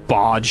basically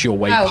barge your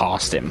way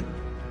past him.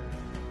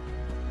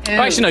 Oh,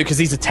 actually, no, because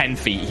he's a 10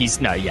 feet.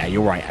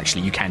 You're right,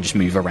 actually. You can just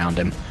move around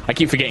him. I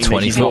keep forgetting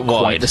that he's not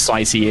quite the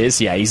size he is.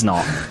 Yeah, he's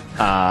not.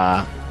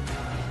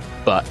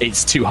 But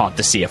it's too hard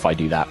to see if I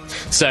do that.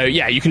 So,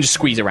 yeah, you can just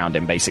squeeze around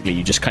him, basically.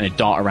 You just kind of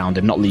dart around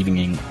him, not leaving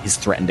his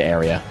threatened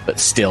area, but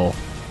still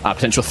a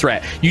potential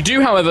threat. You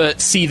do, however,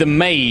 see the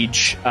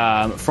mage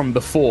from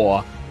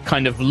before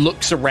kind of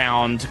looks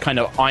around, kind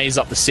of eyes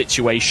up the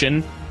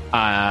situation,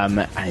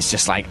 and it's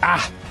just like,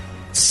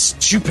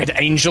 stupid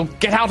angel,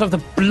 get out of the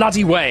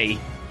bloody way.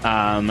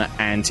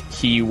 And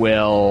he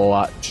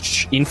will...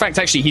 in fact,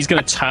 actually, he's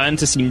going to turn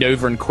to see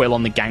Nova and Quill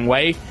on the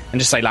gangway and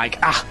just say,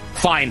 like,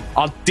 fine,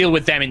 I'll deal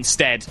with them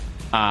instead.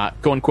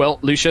 Go on, Quill.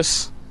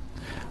 Lucius?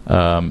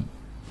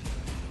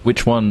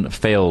 Which one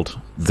failed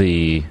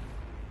the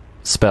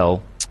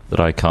spell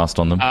that I cast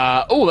on them?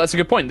 That's a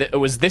good point. It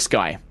was this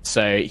guy.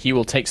 So he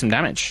will take some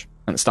damage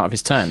at the start of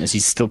his turn as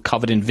he's still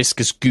covered in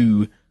viscous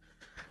goo.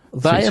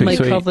 Why am I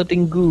covered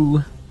in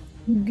goo?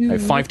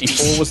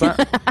 5d4 was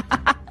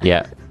that?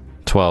 Yeah.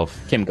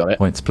 12. Kim got it.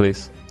 Points,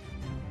 please.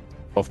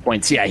 12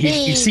 points. Yeah,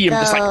 you see him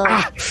just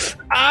like,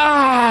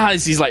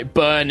 as he's like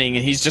burning,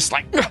 and he's just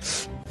like,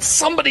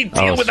 somebody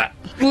deal with that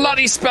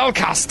bloody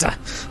spellcaster.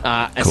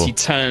 As he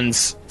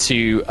turns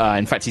to,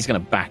 in fact, he's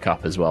going to back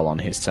up as well on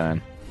his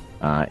turn.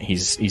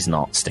 He's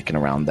not sticking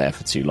around there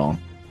for too long.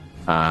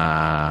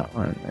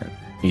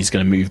 He's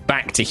going to move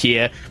back to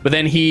here, but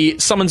then he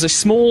summons a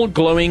small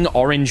glowing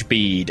orange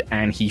bead,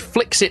 and he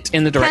flicks it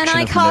in the direction of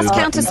Nova. Can I cast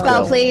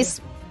counterspell, please?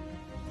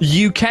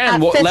 You can.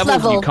 At what level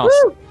do you cast?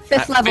 Woo!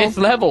 Fifth level. Fifth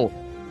level.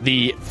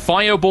 The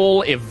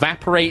fireball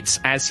evaporates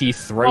as he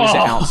throws it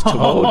out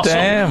towards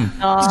damn.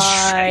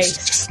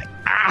 Nice.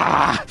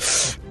 Oh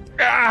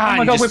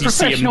my god, we're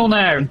professional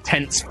now.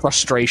 Intense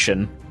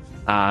frustration.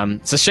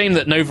 It's a shame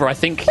that Nova, I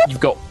think you've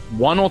got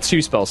 1 or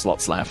 2 spell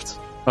slots left.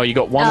 Oh, you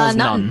got 1 or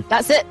none.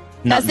 That's it.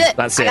 None.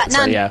 That's it.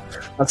 So yeah,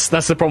 that's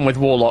the problem with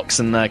warlocks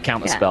and the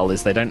counterspell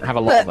is they don't have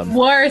a lot of them.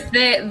 Worth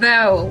it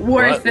though.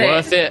 Worth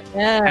it.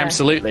 Yeah.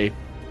 Absolutely.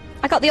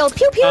 I got the old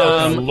pew pew.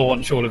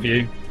 Launch all of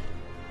you.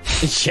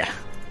 Yeah.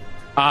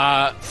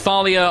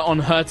 Thalia, on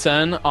her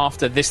turn,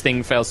 after this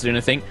thing fails to do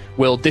anything,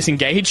 will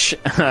disengage.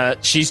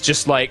 She's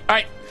just like, all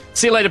right,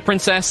 see you later,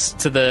 princess,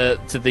 to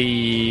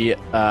the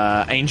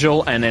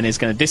angel, and then is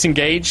going to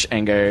disengage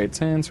and go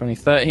 10, 20,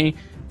 30,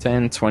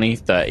 10, 20,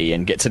 30,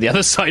 and get to the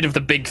other side of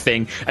the big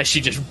thing as she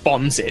just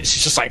bombs it.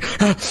 She's just like,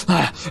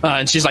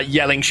 and she's like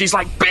yelling. She's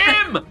like,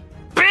 Bim!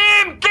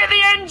 Bim! Get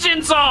the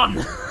engines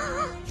on!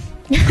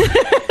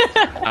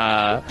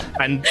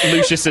 And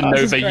Lucius and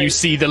Nova, you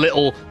see the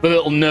little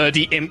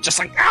nerdy imp just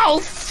like,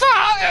 oh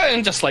fuck,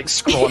 and just like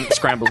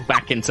scrambles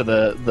back into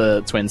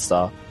the twin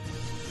star.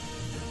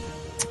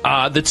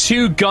 The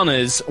 2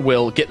 gunners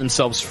will get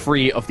themselves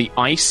free of the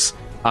ice,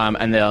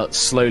 and they'll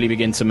slowly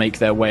begin to make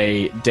their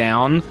way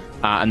down,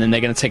 and then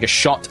they're going to take a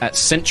shot at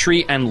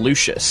Sentry and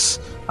Lucius.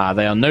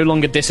 They are no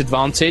longer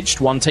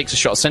disadvantaged. One takes a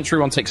shot at Sentry,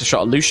 one takes a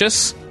shot at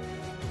Lucius.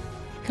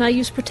 Can I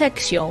use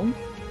protection?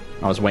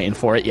 I was waiting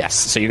for it, yes.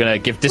 So you're going to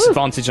give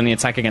disadvantage on the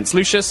attack against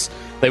Lucius.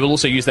 They will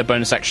also use their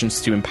bonus actions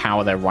to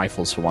empower their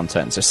rifles for 1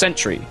 turn. So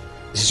Sentry,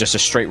 this is just a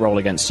straight roll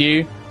against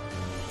you.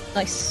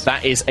 Nice.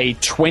 That is a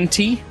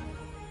 20.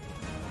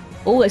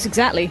 Oh, that's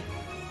exactly.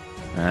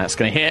 That's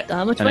going to hit.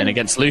 And then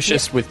against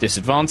Lucius with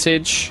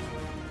disadvantage,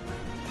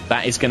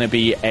 that is going to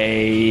be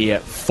a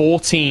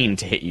 14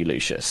 to hit you,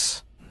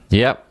 Lucius.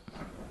 Yep.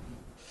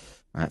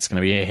 That's going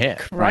to be a hit.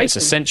 Crikey. Right, so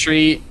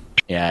Sentry,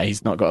 yeah,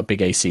 he's not got a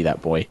big AC,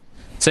 that boy.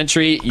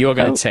 Sentry, you're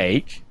going to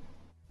take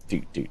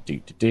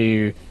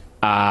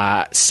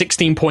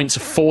 16 points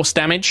of force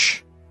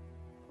damage.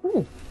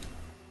 Ooh.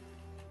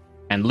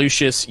 And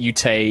Lucius, you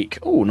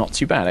take, not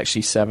too bad,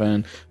 actually,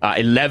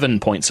 11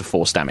 points of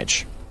force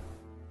damage.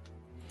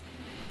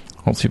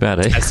 Not too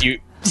bad, eh? As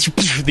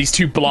these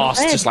 2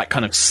 blasts just like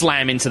kind of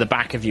slam into the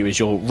back of you as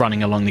you're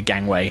running along the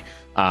gangway,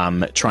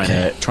 trying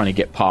to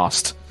get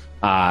past.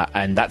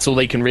 And that's all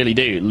they can really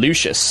do.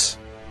 Lucius.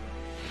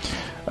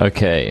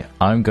 Okay,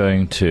 I'm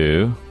going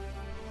to...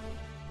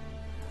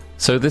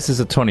 So this is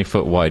a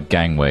 20-foot wide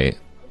gangway.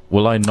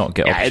 Will I not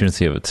get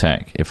opportunity of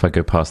attack if I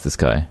go past this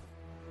guy?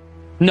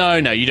 No,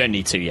 you don't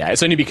need to, yeah.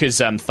 It's only because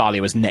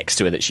Thalia was next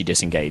to her that she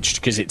disengaged,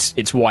 because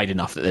it's wide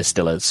enough that there's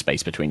still a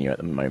space between you at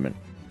the moment.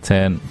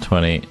 10,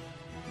 20,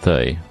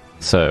 30.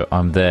 So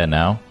I'm there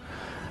now,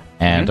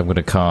 and I'm going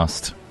to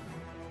cast...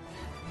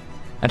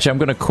 Actually, I'm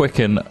going to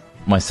quicken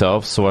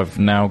myself, so I've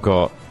now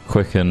got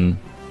quicken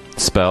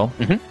spell,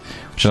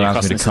 which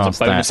allows me to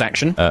cast a bonus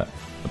action. A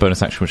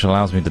bonus action, which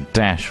allows me to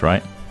dash,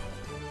 right?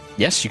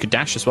 Yes, you could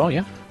dash as well,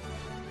 yeah.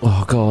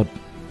 Oh, God.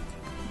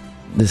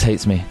 This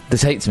hates me.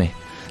 It hates me.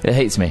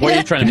 Where are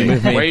you trying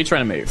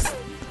to move?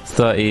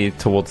 30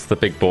 towards the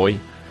big boy.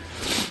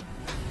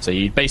 So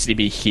you'd basically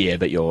be here,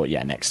 but you're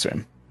next to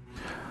him.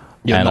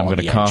 And I'm going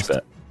to cast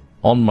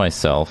on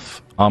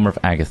myself Armor of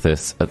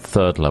Agathis at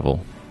 3rd level.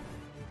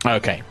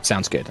 Okay,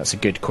 sounds good. That's a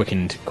good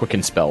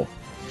quickened spell.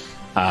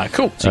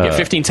 Cool. So you get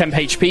 15 temp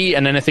HP,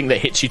 and anything that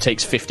hits you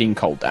takes 15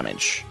 cold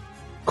damage.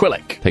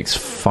 Quillick. Takes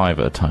 5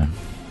 at a time.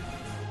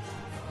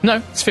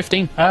 No, it's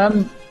 15.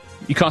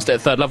 You cast it at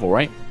 3rd level,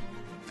 right?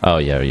 Oh,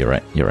 yeah, you're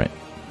right.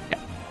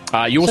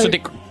 Yeah. You also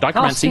did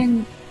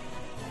Dichromancy.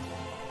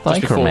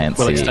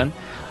 Dichromancy.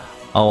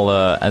 I'll,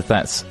 as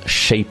that's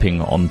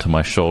shaping onto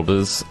my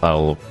shoulders,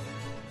 I'll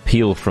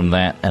peel from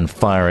that and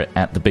fire it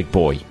at the big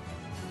boy.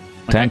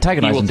 To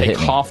antagonize him to hit me. You will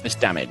take half this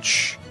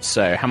damage.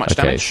 So, how much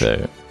damage?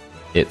 Okay,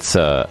 so it's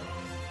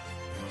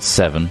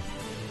 7.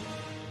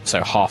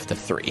 So, half to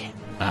 3.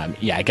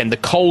 Again, the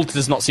cold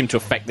does not seem to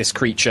affect this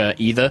creature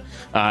either.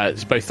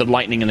 Both the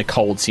lightning and the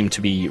cold seem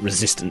to be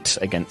resistant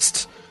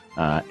against.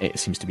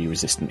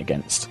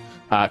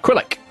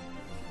 Quillick.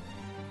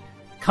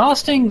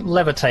 Casting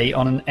Levitate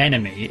on an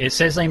enemy, it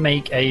says they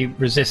make a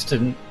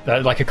resistant,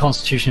 like a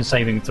Constitution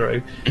saving throw.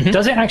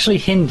 Does it actually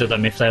hinder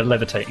them if they're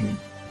levitating?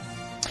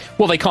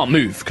 Well, they can't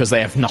move because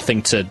they have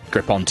nothing to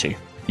grip onto.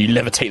 You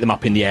levitate them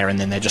up in the air, and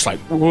then they're just like,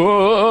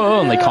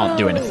 whoa, and they can't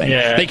do anything.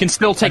 Yeah. They can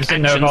still take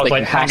actions. They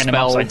can cast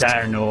spells. Them upside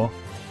down, or...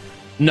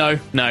 No,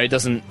 it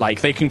doesn't.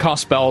 Like, they can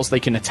cast spells, they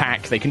can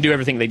attack, they can do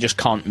everything, they just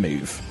can't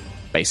move,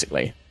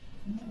 basically.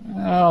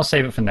 I'll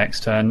save it for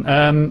next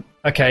turn.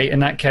 Okay, in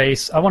that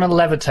case, I want to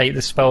levitate the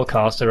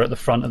spellcaster at the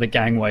front of the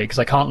gangway, because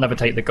I can't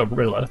levitate the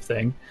gorilla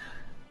thing.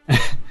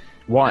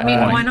 Why? I mean,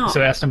 why not?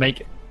 So it has to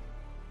make...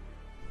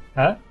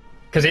 Huh?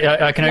 Because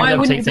I can only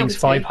levitate things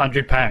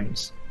 500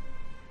 pounds.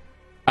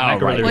 Oh,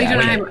 right. Well, you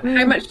don't know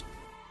how much...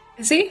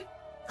 Is he?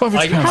 How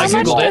much does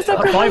a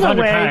gorilla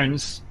 500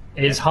 pounds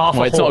is half a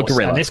horse, not a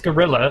gorilla. And this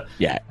gorilla...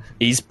 Yeah,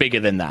 he's bigger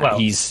than that. Well,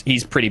 he's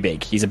pretty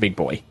big. He's a big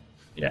boy.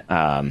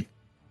 Yeah.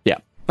 Yeah.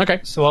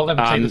 Okay. So I'll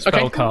levitate the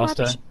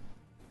spellcaster.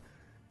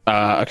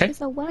 Okay.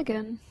 It's a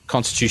wagon.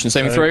 Constitution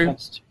saving throw.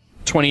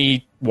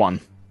 21.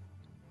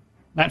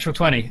 Natural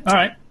 20. All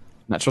right.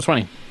 Natural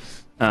 20.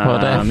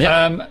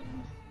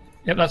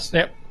 Yep. That's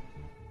yep.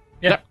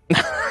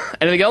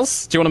 Anything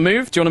else? Do you want to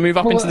move? Do you want to move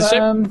up into the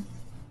ship?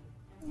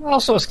 I'll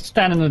sort of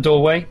stand in the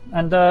doorway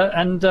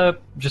and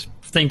just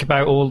think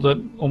about all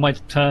my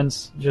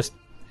turns. Just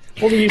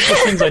all the useful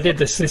things I did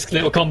this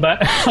little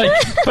combat, like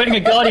putting a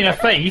Guardian of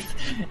Faith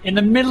in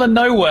the middle of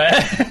nowhere.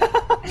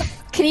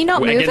 Can you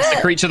not move against it?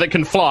 a creature that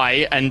can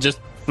fly and just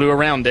flew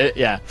around it?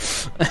 Yeah.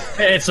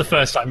 It's the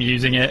first time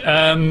using it.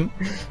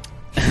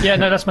 Yeah,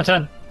 no, that's my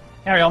turn.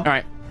 Carry on. All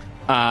right.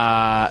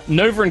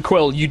 Nova and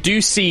Quill, you do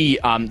see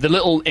the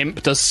little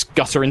imp does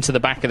scutter into the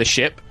back of the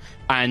ship,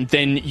 and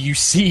then you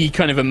see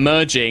kind of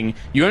emerging.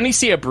 You only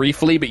see her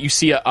briefly, but you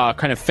see a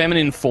kind of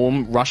feminine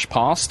form rush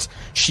past.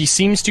 She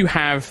seems to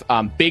have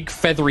big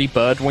feathery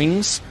bird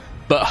wings,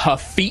 but her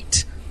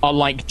feet are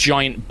like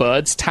giant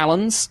bird's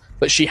talons.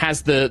 But she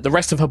has the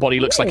rest of her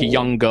body looks like a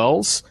young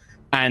girl's,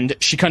 and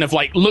she kind of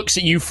like looks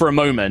at you for a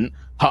moment.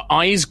 Her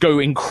eyes go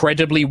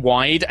incredibly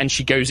wide, and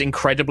she goes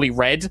incredibly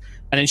red,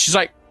 and then she's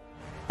like,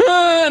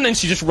 and then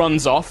she just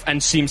runs off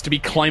and seems to be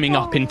climbing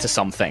up into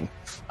something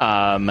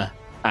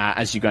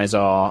as you guys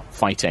are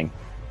fighting.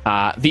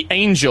 The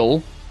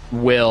angel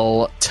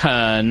will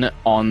turn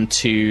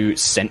onto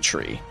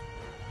Sentry.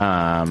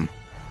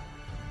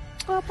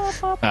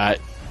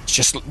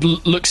 Just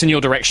looks in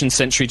your direction,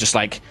 Sentry, just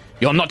like,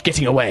 you're not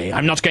getting away.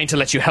 I'm not going to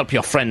let you help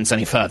your friends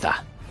any further.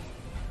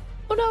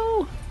 Oh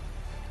no!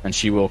 And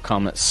she will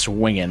come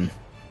swinging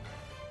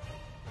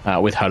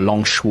with her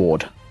long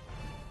sword.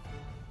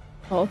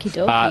 Okie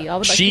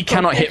dokie. She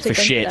cannot hit for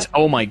shit.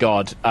 Oh my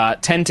god.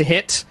 10 to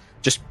hit.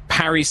 Just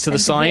parries to the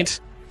side.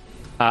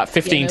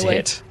 15 to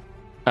hit.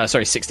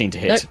 Sorry, 16 to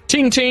hit. Nope.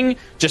 Ting ting!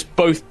 Just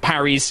both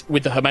parries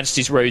with Her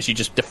Majesty's Rose. You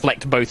just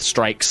deflect both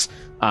strikes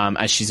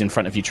as she's in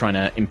front of you trying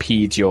to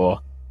impede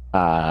your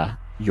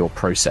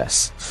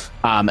process.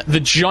 The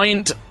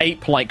giant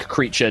ape-like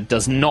creature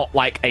does not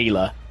like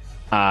Ayla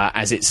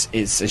as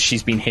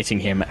she's been hitting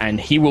him, and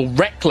he will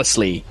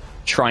recklessly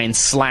try and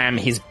slam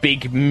his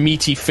big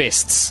meaty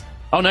fists.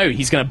 Oh no,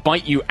 he's going to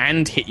bite you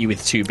and hit you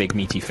with 2 big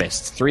meaty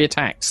fists. 3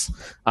 attacks.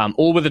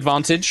 All with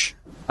advantage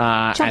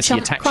as he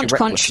attacks you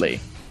recklessly.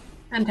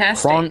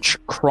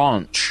 Fantastic.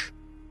 Crunch.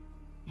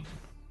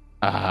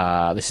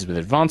 This is with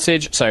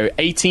advantage. So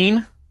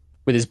 18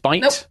 with his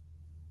bite.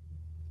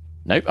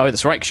 Nope. Oh,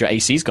 that's right, because your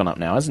AC's gone up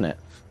now, hasn't it?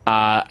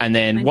 And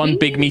then 1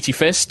 big meaty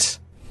fist.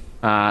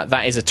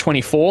 That is a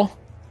 24.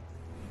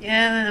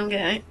 Yeah, I'm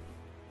getting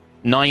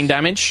 9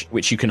 damage,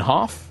 which you can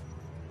half.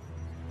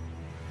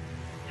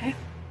 Okay.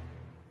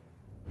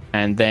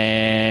 And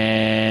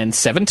then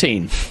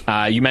 17.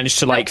 You managed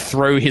to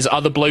throw his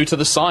other blow to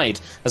the side.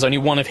 There's only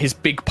one of his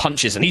big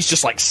punches, and he's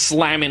just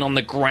slamming on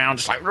the ground,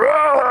 just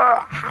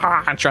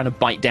and trying to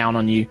bite down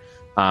on you.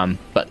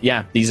 But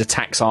yeah, these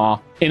attacks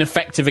are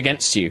ineffective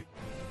against you.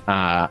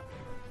 Nova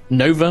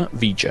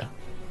Vija.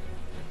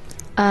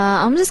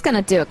 I'm just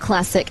gonna do a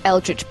classic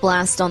Eldritch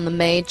Blast on the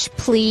mage,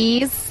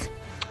 please.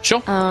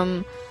 Sure.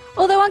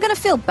 Although I'm gonna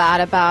feel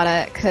bad about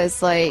it, because,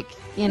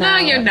 No,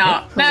 you're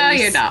not. Police. No,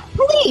 you're not.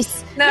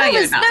 Police! No,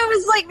 you're not.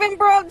 Nova's, been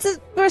brought up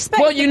to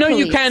respect Well, the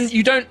police.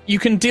 you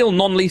can deal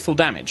non-lethal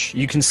damage.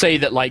 You can say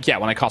that,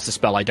 when I cast a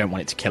spell, I don't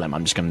want it to kill him.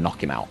 I'm just going to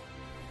knock him out.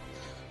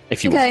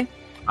 If you want.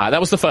 That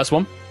was the first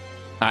one.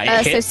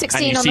 It hit, so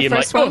 16 on the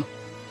first one.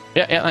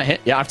 Yeah, that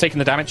hit. Yeah, I've taken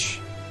the damage.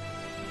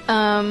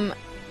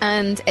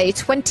 And a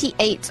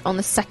 28 on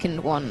the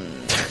second one.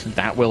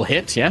 That will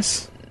hit,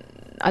 yes.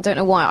 I don't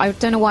know why.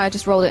 I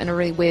just rolled it in a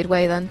really weird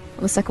way then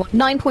on the second one.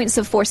 9 points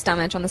of force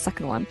damage on the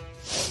second one.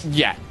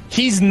 Yeah,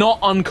 he's not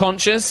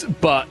unconscious,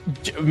 but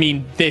I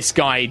mean, this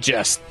guy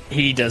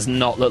he does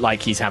not look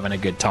like he's having a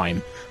good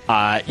time.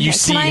 You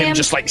see him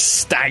just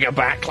stagger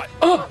back,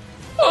 oh.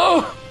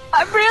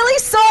 I'm really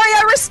sorry.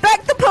 I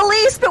respect the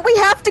police, but we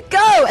have to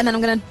go. And then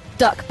I'm gonna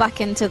duck back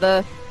into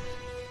the.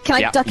 Can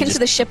I duck into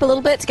the ship a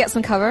little bit to get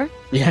some cover?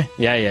 Yeah.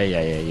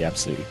 You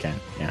absolutely can.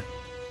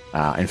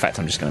 Yeah. In fact,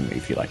 I'm just going to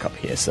move you up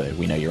here so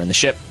we know you're in the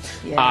ship.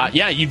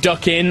 Yeah, you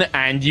duck in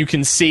and you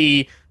can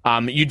see.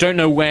 You don't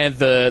know where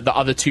the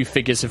other 2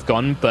 figures have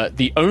gone, but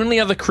the only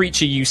other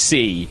creature you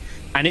see,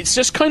 and it's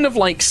just kind of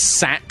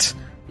sat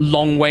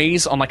long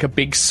ways on a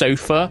big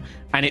sofa,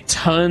 and it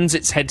turns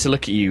its head to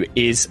look at you,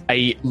 is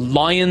a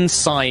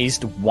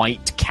lion-sized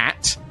white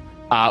cat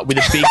with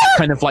a big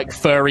kind of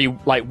furry,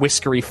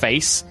 whiskery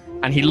face,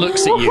 and he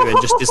looks at you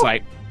and just is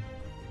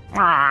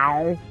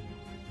Meow.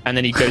 And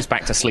then he goes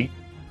back to sleep.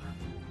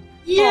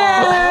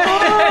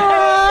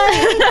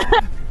 Yeah!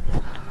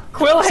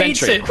 Quill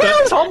hates it,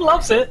 but Tom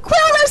loves it.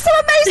 Quill, there's some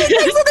amazing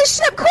things on this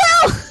ship,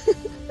 Quill!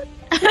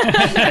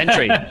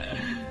 Sentry.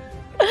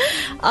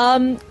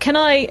 Can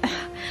I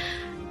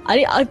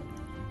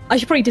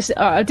should probably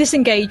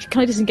disengage.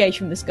 Can I disengage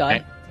from this guy?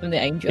 Okay. From the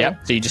angel?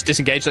 Yep, so you just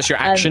disengage, that's your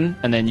action,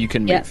 and then you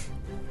can move.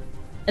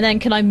 And then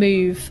can I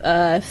move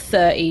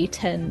 30,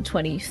 10,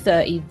 20,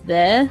 30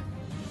 there?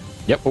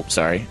 Yep,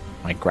 sorry.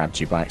 I grabbed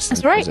you by accident.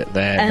 That's right. Was it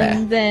there?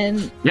 And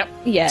then... Yep.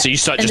 Yeah. So you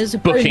start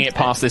just booking it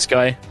past this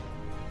guy.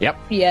 Yep.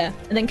 Yeah.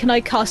 And then can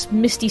I cast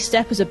Misty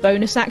Step as a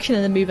bonus action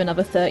and then move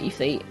another 30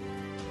 feet?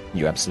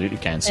 You absolutely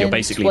can. So you're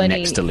basically 20,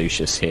 next to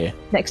Lucius here.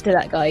 Next to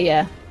that guy,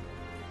 yeah.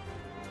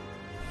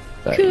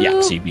 Cool.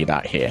 Yeah, so you'd be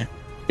about here.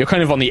 You're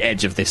kind of on the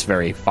edge of this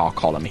very far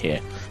column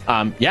here.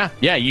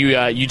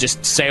 You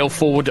just sail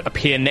forward,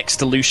 appear next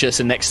to Lucius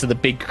and next to the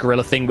big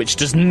gorilla thing, which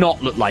does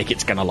not look like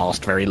it's going to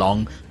last very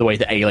long, the way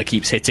that Ayla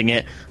keeps hitting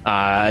it.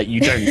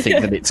 You don't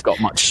think that it's got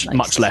much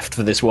left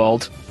for this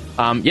world.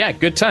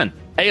 Good turn.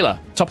 Ayla,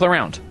 top of the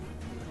round.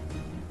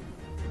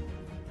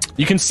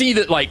 You can see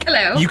that,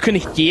 Hello. You can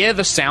hear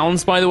the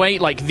sounds, by the way.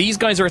 These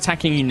guys are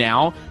attacking you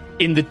now.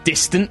 In the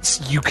distance,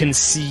 you can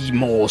see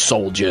more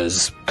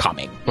soldiers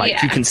coming.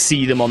 You can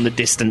see them on the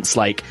distance,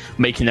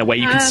 making their way.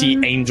 You can see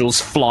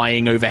angels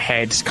flying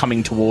overhead,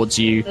 coming towards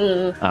you.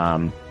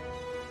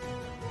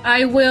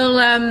 I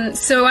will,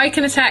 so I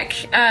can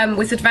attack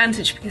with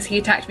advantage because he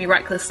attacked me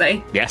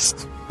recklessly.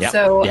 Yes. Yep.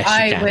 So yes,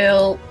 I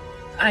will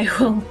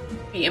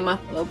beat him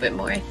up a little bit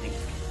more, I think.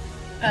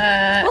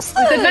 What's the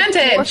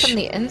dwarf from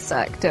the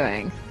insect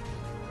doing?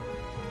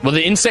 Well,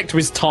 the insect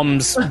was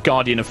Tom's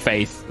guardian of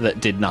faith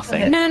that did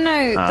nothing. No,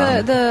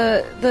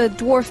 the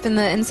dwarf and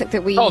the insect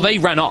that we... Oh, they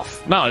ran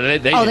off. No, they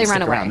didn't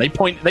ran away. Around.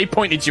 They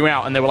pointed you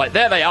out, and they were like,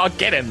 there they are,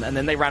 get him, and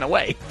then they ran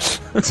away.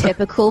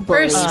 Typical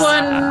bullies.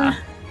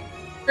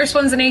 First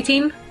one's an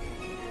 18.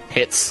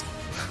 Hits.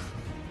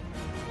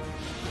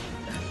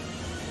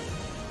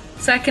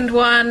 Second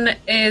one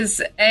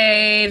is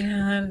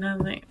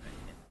a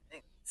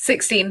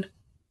 16.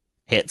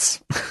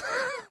 Hits.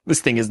 This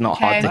thing is not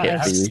hard to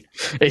hit for you.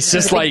 It's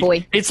just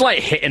it's like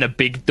hitting a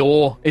big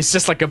door. It's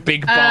just like a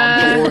big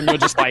barn door, and you're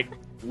just like,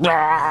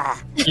 rah!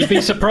 You'd be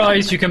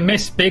surprised you can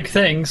miss big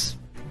things.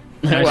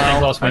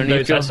 Glass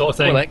windows, that sort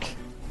of thing.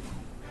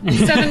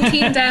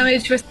 17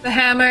 damage with the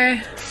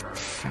hammer.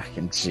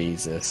 Fucking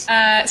Jesus.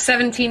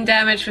 17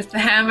 damage with the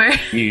hammer.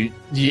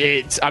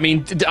 Does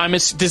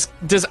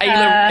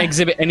Ayla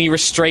exhibit any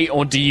restraint,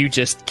 or do you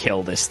just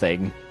kill this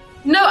thing?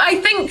 No, I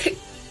think...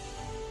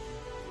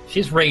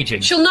 She's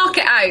raging. She'll knock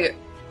it out.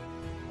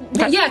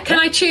 Okay. Yeah, can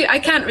I choose? I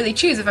can't really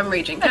choose if I'm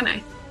raging, can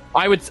I?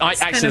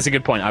 That's a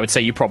good point. I would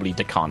say you probably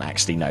can't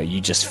actually. No,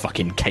 you just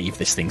fucking cave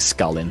this thing's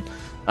skull in.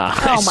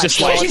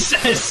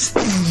 Jesus!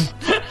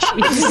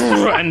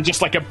 And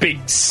just like a big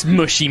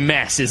smushy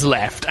mess is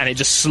left, and it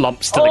just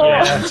slumps to the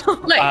ground.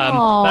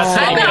 That's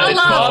I got a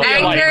lot of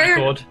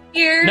anger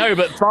here. No,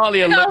 but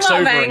Thalia looks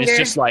over and is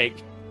just like,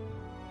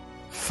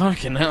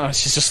 fucking hell.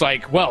 She's just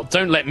like, well,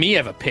 don't let me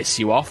ever piss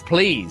you off,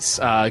 please.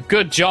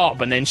 Good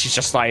job. And then she's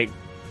just like,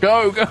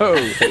 go.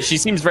 She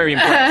seems very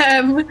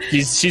impressed.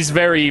 She's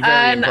very,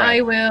 very impressed.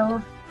 I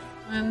will.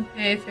 1,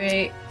 2,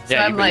 3. So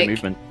yeah, I'm like,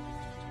 movement.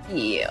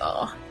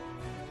 Yeah.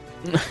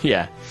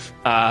 Yeah.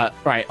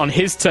 Right. On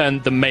his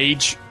turn, the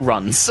mage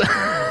runs.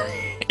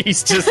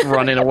 He's just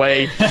running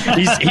away.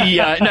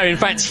 In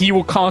fact, he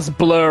will cast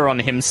blur on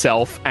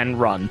himself and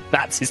run.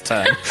 That's his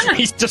turn.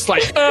 He's just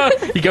like,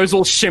 he goes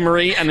all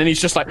shimmery, and then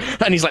he's just like,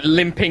 and he's like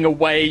limping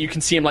away. You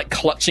can see him like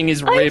clutching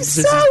his ribs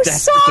as he's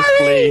desperate to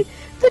flee.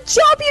 The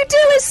job you do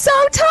is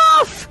so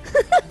tough.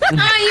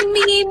 I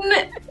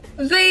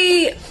mean,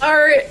 they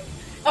are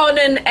on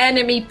an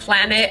enemy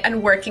planet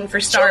and working for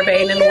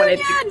Starbane and wanted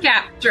to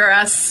capture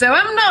us, so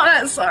I'm not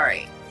that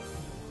sorry.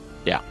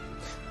 Yeah.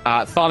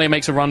 Thalia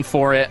makes a run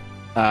for it.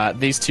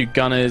 These two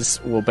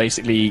gunners will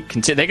basically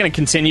continue. They're going to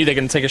continue. They're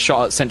going to take a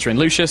shot at Sentry and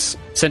Lucius.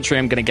 Sentry,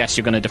 I'm going to guess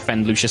you're going to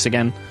defend Lucius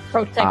again.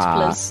 Protect,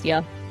 please.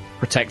 Yeah.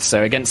 Protect.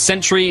 So against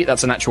Sentry,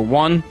 that's a natural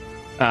 1.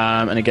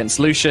 And against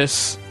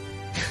Lucius,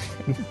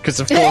 because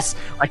of course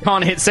I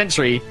can't hit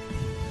Sentry.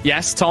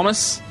 Yes,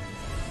 Thomas?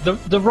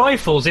 The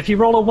rifles, if you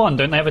roll a 1,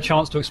 don't they have a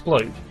chance to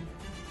explode?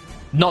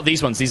 Not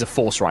these ones. These are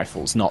force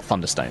rifles, not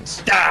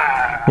thunderstones.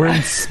 We're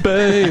in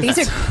space.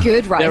 These are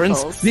good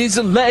rifles. These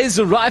are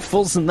laser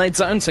rifles, and they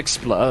don't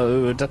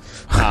explode.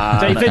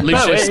 David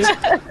Lucius,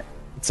 Bowie.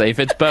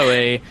 David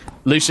Bowie.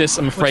 Lucius,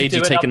 I'm afraid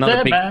you take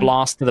another big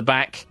blast to the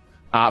back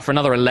for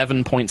another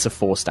 11 points of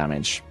force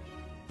damage.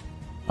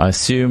 I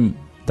assume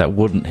that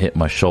wouldn't hit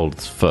my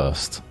shoulders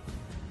first.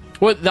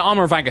 Well, the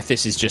armor of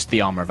Agathis is just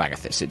the armor of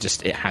Agathis.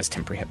 It has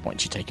temporary hit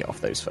points. You take it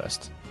off those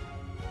first.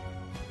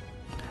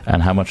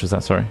 And how much was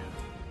that? Sorry.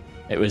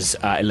 It was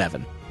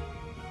 11.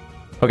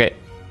 Okay,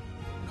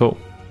 cool.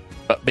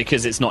 But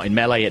because it's not in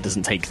melee, it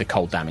doesn't take the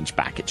cold damage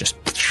back. It just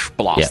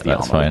blasts the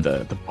armor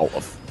with the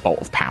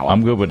bolt of power.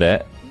 I'm good with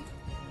it.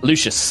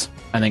 Lucius,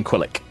 and then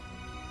Quillick.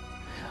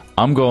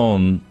 I'm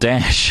going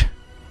dash.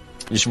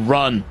 Just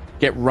run.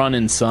 Get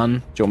running, son.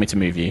 Do you want me to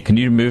move you? Can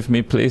you move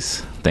me,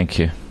 please? Thank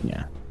you.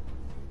 Yeah.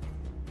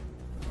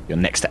 You're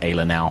next to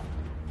Ayla now.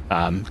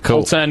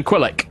 Cool. Turn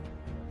Quillick.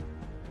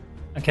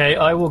 Okay,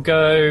 I will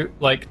go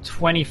like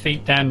 20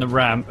 feet down the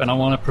ramp, and I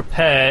want to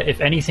prepare. If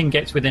anything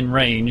gets within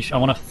range, I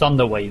want to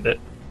thunder wave it.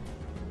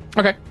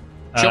 Okay.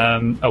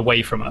 Sure.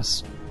 Away from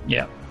us.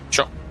 Yeah.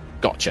 Sure.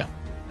 Gotcha.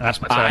 And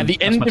that's my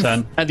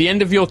turn. At the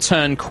end of your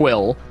turn,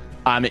 Quill,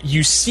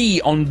 you see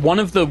on one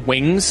of the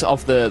wings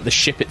of the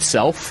ship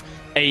itself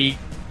I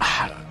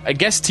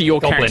guess to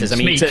your characters, I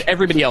mean, to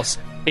everybody else,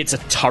 it's a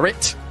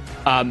turret.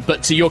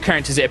 But to your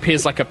characters, it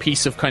appears like a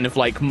piece of kind of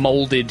like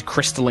molded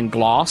crystalline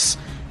glass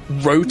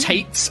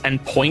rotates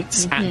and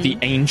points at the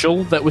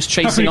angel that was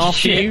chasing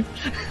after you.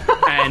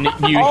 And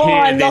you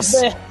hear this.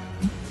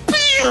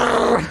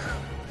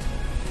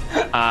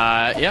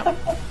 Yeah.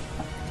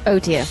 Oh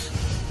dear.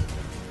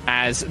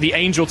 As the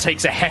angel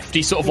takes a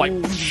hefty sort of like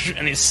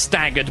and is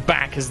staggered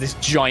back as this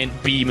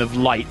giant beam of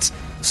light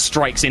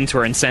strikes into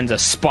her and sends her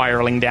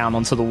spiraling down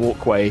onto the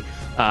walkway.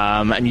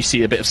 And you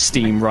see a bit of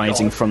steam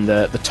rising from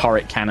the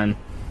turret cannon.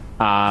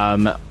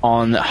 On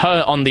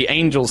the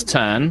angel's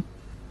turn,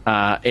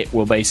 it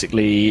will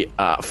basically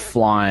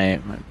fly.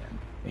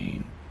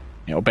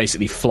 It will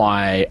basically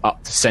fly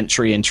up to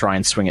Sentry and try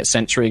and swing at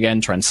Sentry again,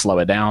 try and slow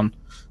her down.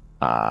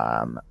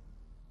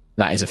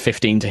 That is a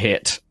 15 to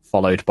hit,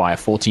 followed by a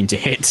 14 to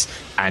hit,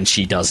 and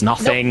she does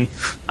nothing.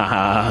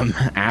 Nope.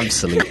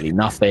 Absolutely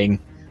nothing.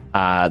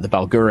 The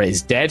Balgura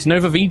is dead.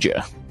 Nova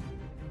Vija.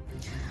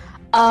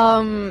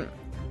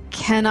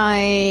 Can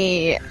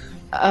I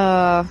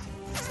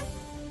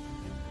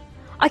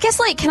guess,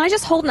 like, can I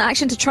just hold an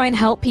action to try and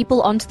help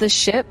people onto the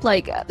ship?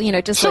 Like, you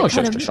know, just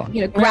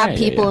grab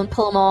people and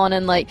pull them on,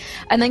 and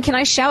then can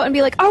I shout and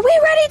be like, "Are we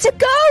ready to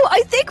go?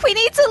 I think we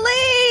need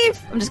to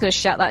leave." I'm just going to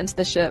shout that into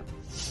the ship.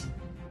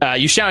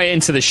 You shout it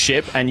into the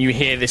ship, and you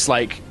hear this,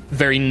 like,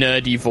 very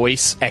nerdy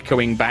voice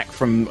echoing back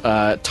from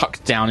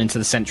tucked down into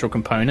the central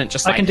component.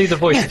 Just I can do the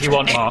voice if you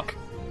want, Mark.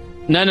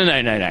 No.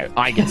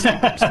 I get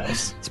to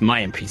voice. It's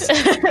my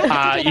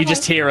NPC. You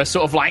just hear a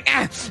sort of like,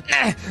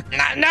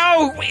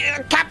 no,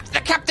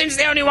 the captain's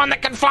the only one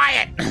that can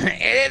fly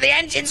it. The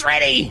engine's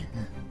ready.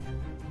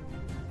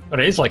 But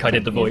it is like I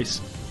did the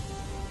voice.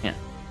 Yeah,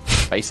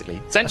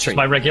 basically. Sentry. That's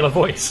my regular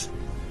voice.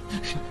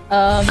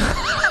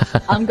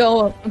 I'm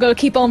going to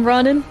keep on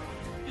running.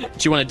 Do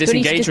you want to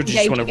disengage, or do you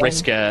just want to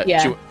risk a...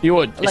 Yeah.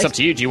 It's up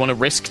to you. Do you want to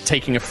risk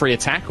taking a free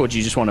attack, or do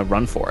you just want to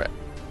run for it?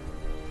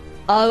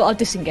 I'll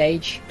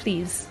disengage,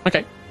 please.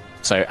 Okay.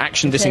 So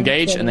action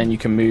disengage, and then you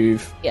can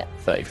move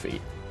 30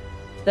 feet.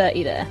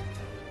 30 there.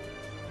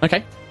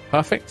 Okay,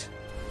 perfect.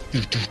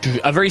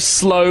 A very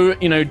slow,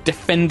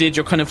 defended,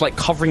 you're kind of like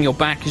covering your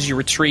back as you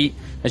retreat,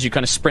 as you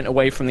kind of sprint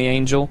away from the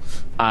angel.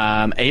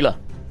 Ayla.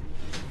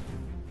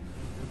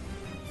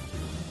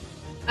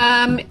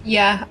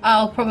 Yeah,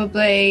 I'll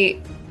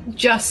probably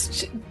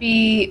just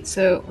be...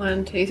 So,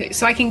 1, 2, 3...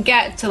 So I can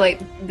get to, like,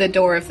 the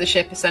door of the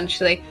ship,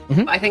 essentially.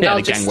 Mm-hmm. I think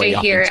I'll just stay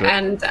here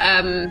and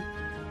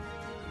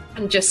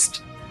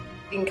just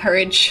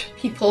encourage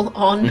people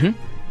on,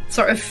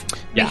 sort of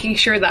making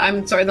sure that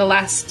I'm sort of the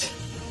last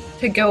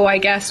to go, I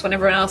guess, when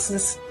everyone else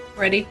is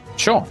ready.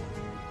 Sure.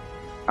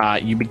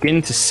 You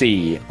begin to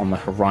see on the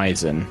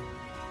horizon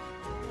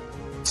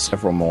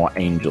several more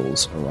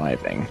angels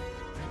arriving.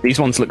 These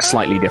ones look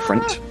slightly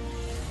different.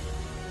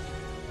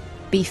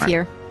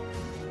 Beefier.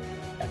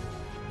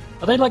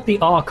 Are they like the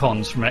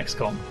Archons from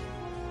XCOM?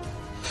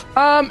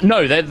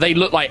 No, they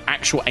look like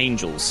actual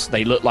angels.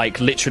 They look like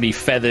literally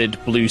feathered,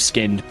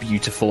 blue-skinned,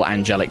 beautiful,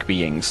 angelic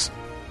beings.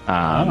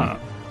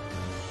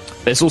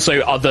 There's also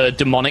other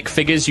demonic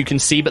figures you can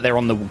see, but they're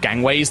on the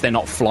gangways. They're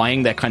not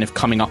flying. They're kind of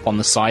coming up on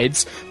the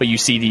sides. But you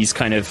see these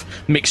kind of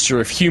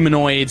mixture of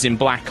humanoids in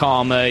black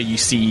armor. You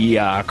see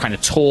kind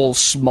of tall,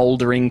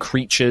 smoldering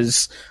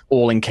creatures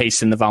all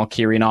encased in the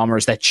Valkyrian armor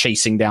as they're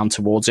chasing down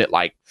towards it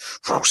like,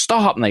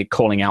 stop, and they're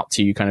calling out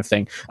to you kind of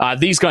thing.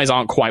 These guys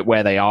aren't quite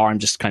where they are. I'm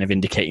just kind of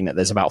indicating that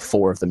there's about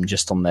 4 of them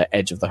just on the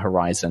edge of the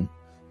horizon.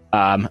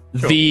 Sure.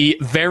 The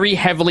very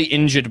heavily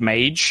injured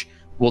mage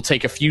will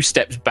take a few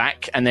steps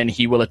back, and then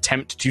he will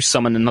attempt to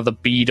summon another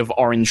bead of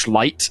orange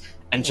light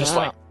and just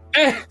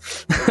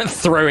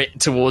throw it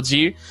towards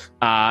you.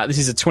 This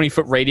is a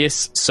 20-foot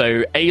radius.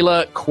 So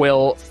Ayla,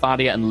 Quill,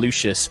 Thadia, and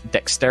Lucius,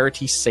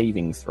 dexterity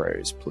saving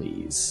throws,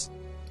 please.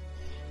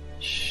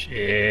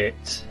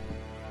 Shit.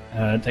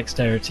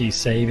 Dexterity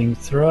saving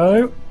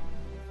throw.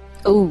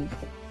 Ooh.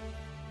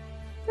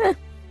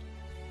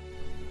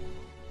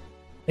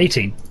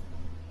 18.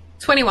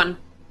 21.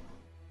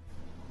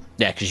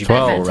 Yeah, because you've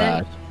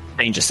got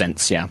danger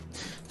sense, yeah.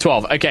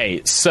 12.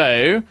 Okay,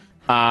 so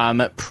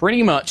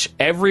pretty much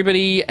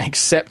everybody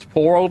except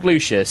poor old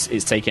Lucius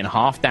is taking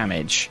half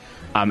damage.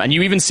 And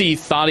you even see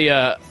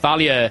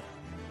Thalia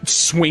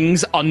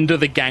swings under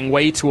the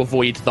gangway to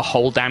avoid the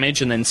whole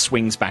damage and then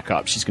swings back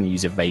up. She's going to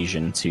use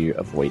evasion to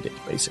avoid it,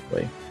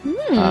 basically.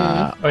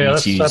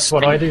 That's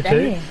what I do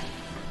too.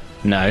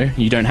 No,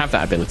 you don't have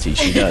that ability.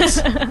 She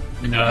does.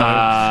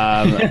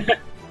 No.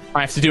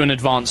 I have to do an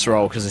advance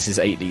roll because this is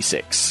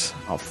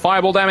 8d6 of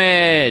fireball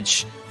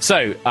damage.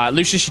 So,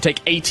 Lucius, you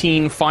take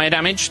 18 fire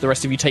damage. The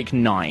rest of you take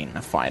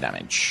 9 fire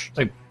damage.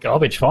 So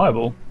garbage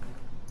fireball.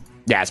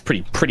 Yeah, it's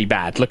pretty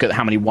bad. Look at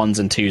how many 1s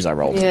and 2s I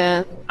rolled.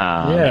 Yeah.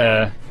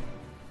 Yeah.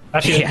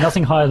 Actually, there's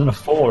nothing higher than a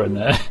 4 in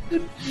there.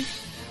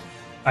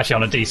 Actually,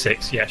 on a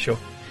d6. Yeah, sure.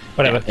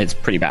 Whatever. Yeah, it's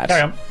pretty bad.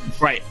 Carry on.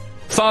 Right.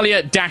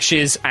 Thalia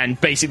dashes and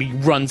basically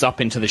runs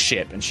up into the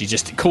ship, and she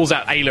just calls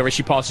out Ayla as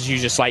she passes you,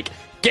 just like,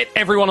 get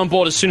everyone on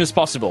board as soon as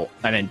possible.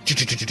 And then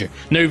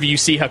Nova, you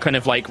see her kind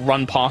of like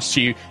run past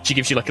you. She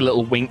gives you like a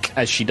little wink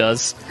as she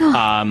does.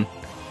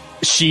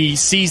 She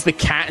sees the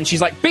cat and she's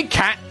like, big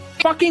cat,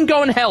 fucking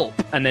go and help.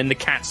 And then the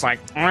cat's like,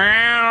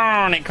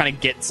 and it kind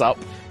of gets up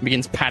and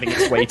begins padding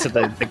its way to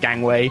the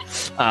gangway.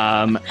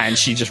 And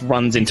she just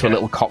runs into a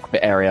little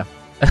cockpit area.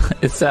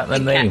 Is that the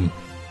name? Cat.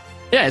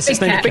 Yeah, it's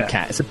his name's Big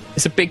Cat.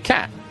 It's a big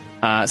cat.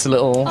 It's a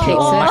little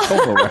Matt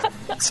Colville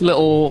it's a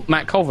little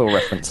Matt Colville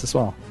reference as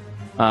well.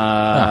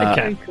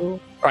 Okay. Cool.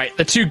 Right,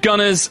 the two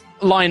gunners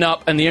line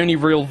up, and the only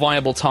real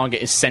viable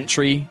target is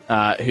Sentry,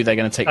 who they're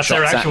going to take That's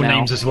shots their at actual now.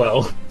 names as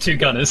well. Two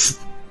gunners.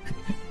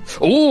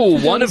 Ooh,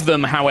 one of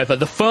them, however,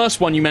 the first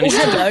one you managed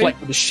to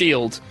deflect with a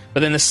shield, but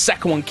then the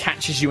second one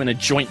catches you in a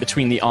joint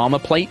between the armor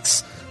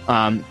plates.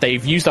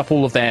 They've used up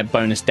all of their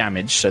bonus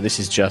damage, so this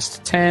is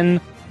just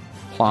 10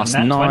 plus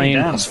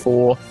 9 plus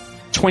 4.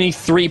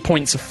 23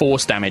 points of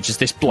force damage as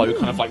this blow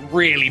kind of like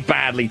really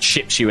badly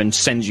chips you and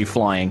sends you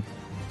flying.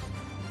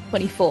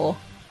 24.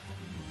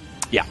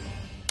 Yeah.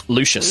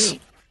 Lucius.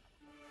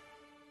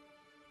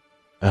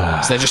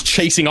 So they're just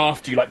chasing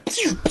after you, like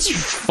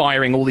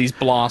firing all these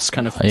blasts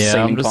kind of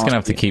Yeah, I'm just going to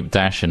have to keep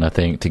dashing, I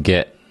think, to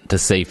get to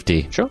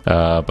safety. Sure.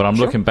 But I'm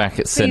looking back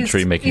at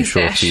Sentry, making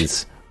sure dash.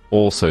 she's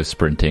also as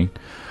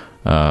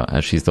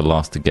she's the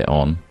last to get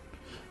on.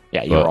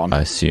 Yeah, you're on.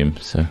 I assume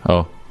so.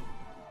 Oh.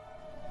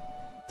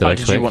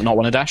 Did you not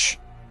want to dash?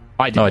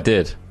 I did. Oh, I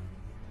did.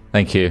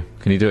 Thank you.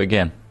 Can you do it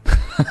again?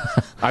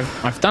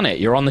 I've done it.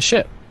 You're on the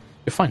ship.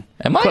 You're fine.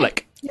 Am I?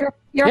 Quillic.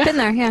 You're up in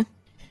there, yeah.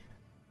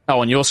 Oh,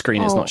 on your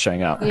screen it's not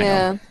showing up.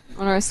 Yeah,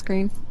 on our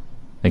screen.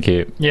 Thank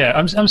you. Yeah,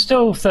 I'm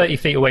still 30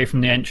 feet away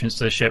from the entrance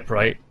to the ship,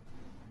 right?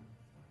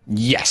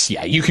 Yes,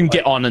 yeah. You can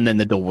get on and then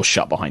the door will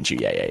shut behind you.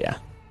 Yeah.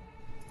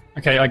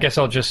 Okay, I guess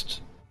I'll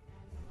just...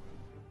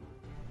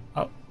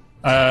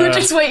 We're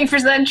just waiting for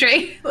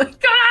Sentry.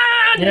 Like,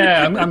 God!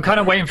 Yeah, I'm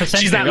kind of waiting for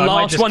Sentry. She's that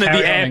last one at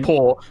the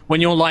airport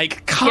when you're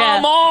like,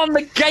 come on,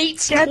 the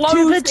gate's closing,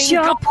 to the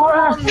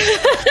chopper.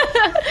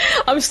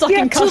 I'm stuck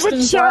in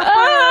customs.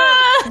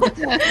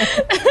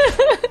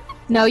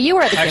 No, you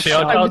were at the Actually,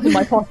 gift shop. I'll in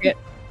my pocket.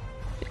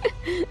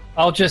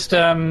 I'll just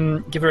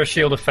give her a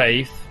shield of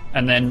faith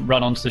and then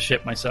run onto the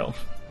ship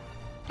myself.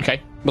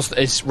 Okay. What's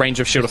its range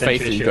of Shield of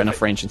Faith? You've got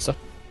enough range and stuff?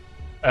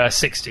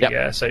 60, Yep.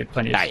 yeah, so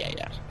plenty of,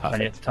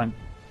 plenty of time.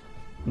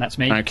 And that's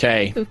me.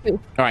 Okay. All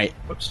right.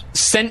 Whoops.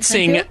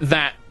 Sensing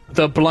that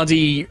the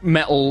bloody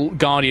metal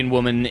guardian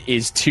woman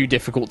is too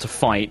difficult to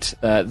fight,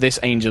 this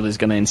angel is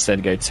going to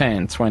instead go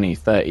 10, 20,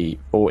 30,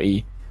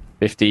 40,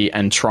 50,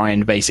 and try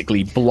and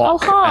basically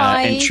block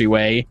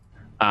entryway.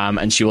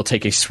 And she will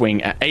take a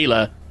swing at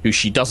Ayla, who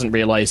she doesn't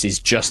realize is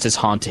just as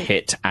hard to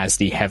hit as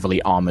the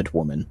heavily armored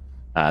woman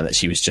that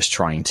she was just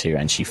trying to.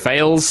 And she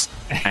fails.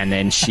 And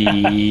then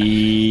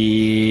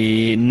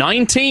she...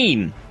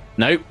 19!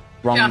 Nope.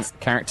 Wrong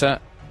character.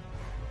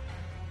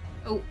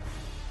 Oh.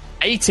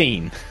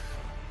 18.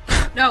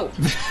 No.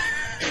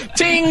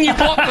 Ting! You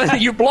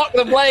block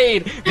the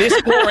blade! This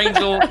poor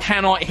angel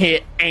cannot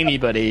hit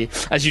anybody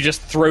as you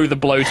just throw the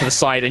blow to the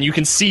side, and you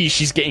can see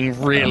she's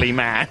getting really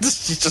mad.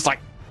 She's just like...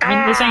 I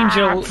mean, this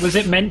angel, was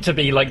it meant to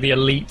be like the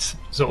elite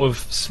sort of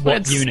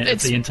SWAT unit of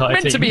the entire team?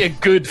 It's meant to be a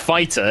good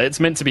fighter. It's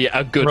meant to be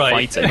a good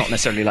fighter, not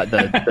necessarily like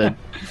the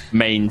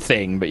main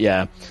thing. But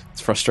yeah,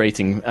 it's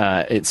frustrating.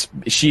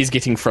 She's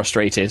getting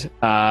frustrated.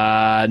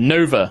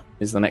 Nova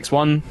is the next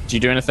one. Do you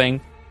do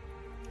anything?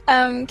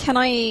 Can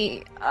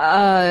I...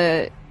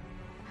 I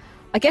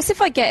guess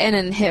if I get in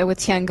and hit her with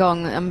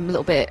Tiangong, I'm a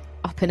little bit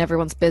up in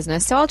everyone's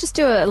business. So I'll just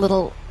do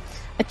a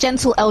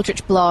gentle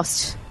Eldritch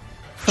Blast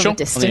from a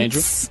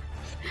distance.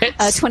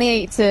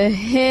 28 to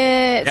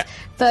hit. Yeah.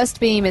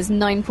 First beam is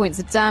 9 points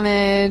of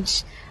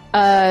damage.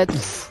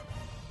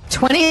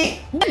 20.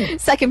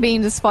 Second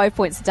beam is 5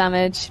 points of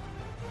damage.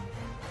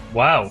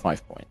 Wow.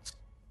 5 points.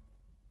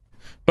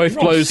 Both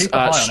blows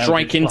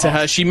strike into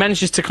her. She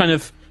manages to kind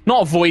of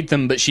not avoid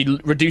them, but she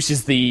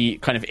reduces the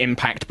kind of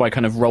impact by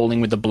kind of rolling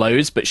with the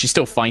blows, but she's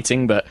still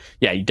fighting. But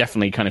yeah, you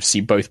definitely kind of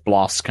see both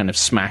blasts kind of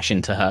smash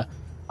into her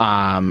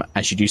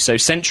as you do so.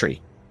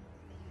 Sentry.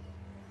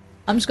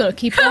 I'm just going to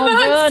keep on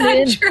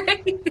running.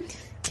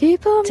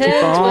 Keep on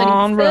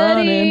 10, 20,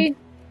 30.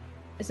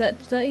 Is that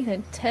 30?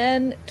 Then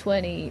 10,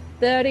 20,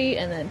 30,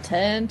 and then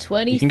 10,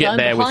 20. You can get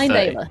there behind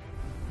with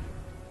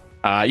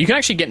 30. You can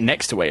actually get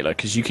next to Ayla,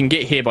 because you can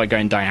get here by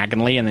going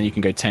diagonally, and then you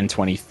can go 10,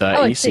 20,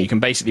 30. So you can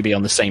basically be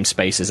on the same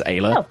space as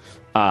Ayla.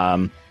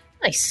 Oh.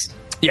 Nice.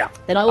 Yeah.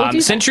 Then I will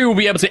do Sentry will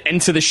be able to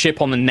enter the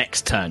ship on the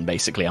next turn,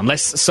 basically,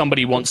 unless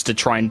somebody wants to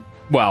try and...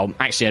 Well,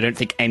 actually, I don't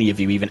think any of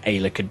you, even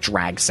Ayla, could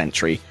drag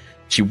Sentry.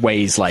 She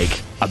weighs like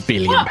 1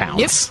 billion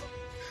pounds. Yep.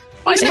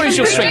 I suppose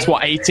your strength's,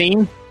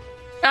 18?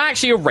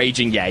 Actually, you're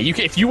raging, yeah.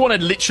 If you want to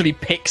literally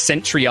pick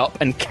Sentry up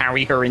and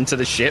carry her into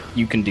the ship,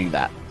 you can do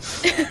that.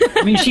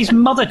 I mean, she's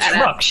Mother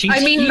Truck. She's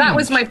huge. That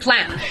was my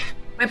plan.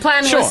 My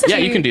plan was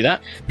to you can do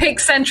that. Pick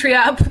Sentry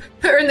up,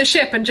 put her in the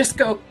ship, and just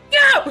go,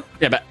 no!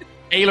 Yeah, but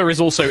Ayla is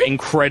also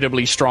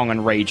incredibly strong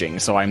and raging,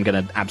 so I'm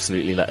going to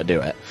absolutely let her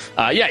do it.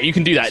 Yeah, you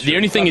can do that. The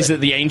only thing is that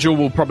the Angel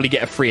will probably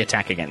get a free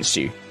attack against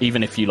you,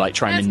 even if you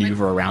try and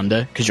maneuver around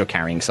her, because you're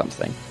carrying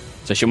something.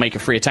 So she'll make a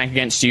free attack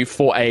against you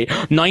for a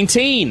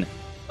 19!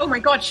 Oh my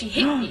god, she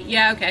hit me.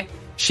 Yeah, okay.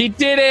 She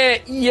did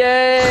it!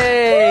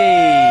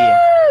 Yay!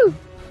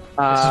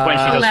 This is when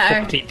she does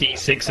 40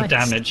 d6 of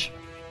damage.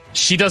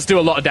 She does do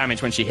a lot of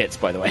damage when she hits,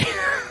 by the way.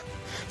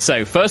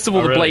 So, first of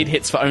all, the blade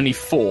hits for only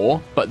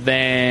 4, but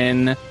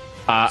then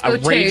a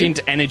radiant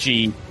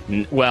energy,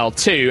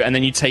 2, and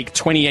then you take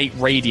 28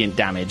 radiant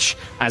damage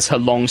as her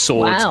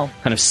longsword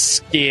kind of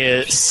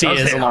sears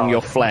along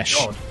your flesh.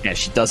 Oh, yeah,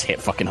 she does hit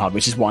fucking hard,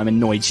 which is why I'm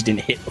annoyed she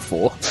didn't hit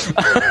before.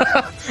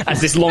 As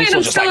this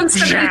longsword just still on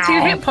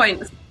 72 hit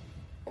points.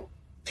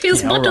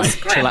 Feels not a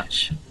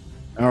scratch.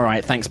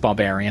 Alright, thanks,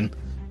 Barbarian.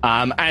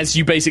 As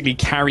you basically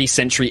carry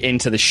Sentry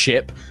into the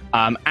ship,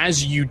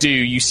 as you do,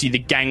 you see the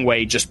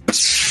gangway just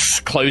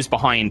close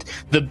behind.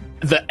 The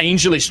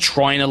Angel is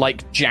trying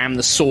to jam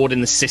the sword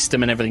in the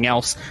system and everything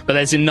else, but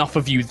there's enough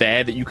of you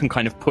there that you can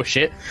kind of push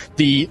it.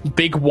 The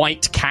big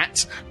white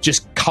cat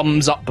just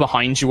comes up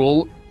behind you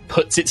all,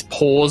 puts its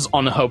paws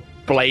on her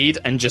blade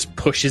and just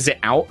pushes it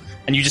out,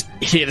 and you just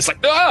hear this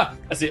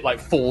as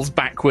it falls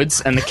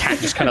backwards, and the cat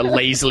just kind of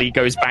lazily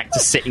goes back to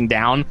sitting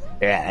down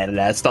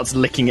and starts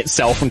licking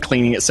itself and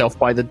cleaning itself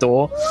by the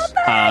door.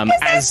 The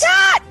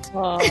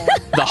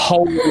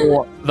whole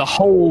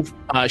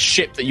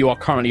ship that you are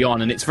currently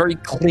on, and it's very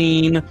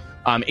clean.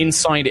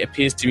 Inside it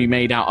appears to be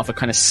made out of a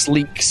kind of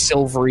sleek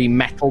silvery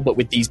metal, but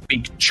with these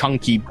big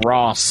chunky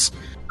brass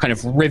kind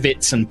of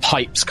rivets and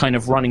pipes kind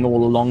of running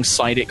all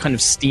alongside it, kind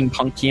of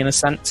steampunky in a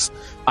sense.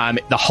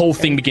 The whole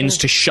thing begins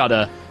to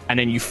shudder, and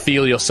then you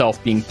feel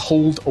yourself being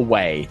pulled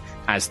away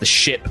as the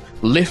ship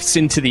lifts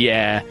into the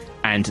air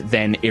and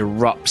then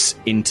erupts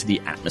into the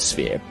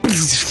atmosphere.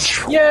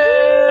 As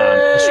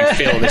you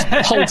feel this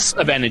pulse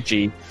of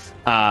energy,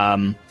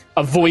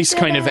 a voice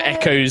kind of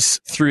echoes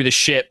through the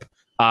ship.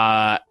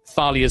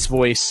 Thalia's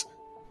voice.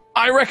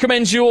 I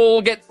recommend you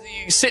all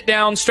sit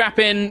down, strap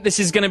in. This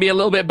is going to be a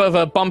little bit of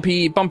a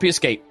bumpy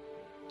escape.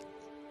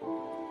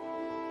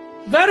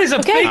 That is a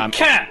big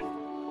cat.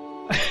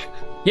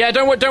 Yeah,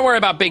 don't worry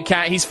about Big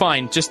Cat. He's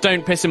fine. Just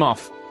don't piss him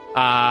off.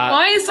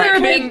 Why is there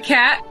a big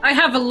cat? I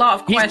have a lot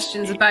of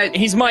questions about.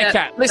 He's my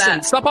cat.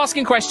 Listen, stop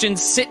asking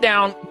questions. Sit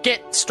down.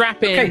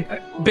 Strap in. Okay.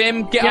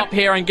 Bim, get up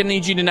here. I'm going to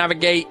need you to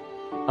navigate.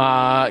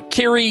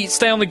 Kiri,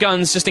 stay on the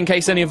guns just in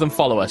case any of them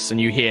follow us.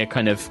 And you hear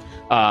kind of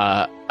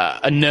a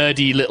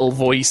nerdy little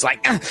voice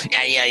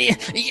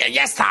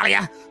yes,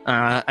 Thalia.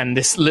 And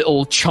this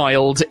little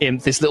child,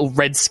 this little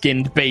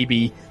red-skinned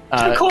baby,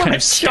 kind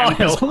of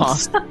scampers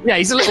past. Yeah,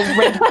 he's a little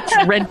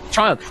red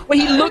child. Well,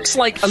 he looks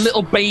like a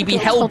little baby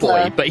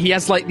Hellboy, but he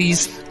has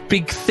these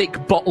big,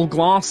 thick bottle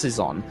glasses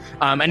on.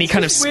 And he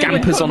kind of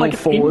scampers on all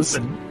fours.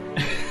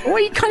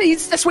 Well,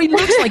 that's what he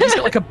looks like. He's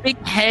got a big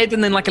head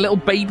and then a little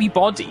baby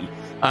body.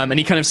 And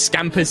he kind of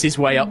scampers his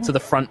way up to the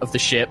front of the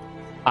ship.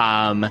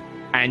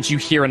 And you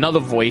hear another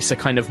voice, a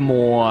kind of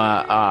more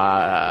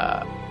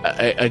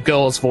a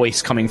girl's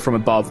voice coming from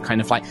above,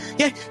 kind of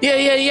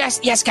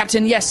yes,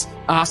 Captain, yes,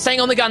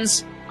 staying on the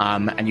guns.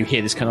 And you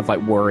hear this kind of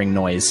whirring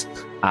noise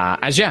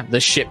as the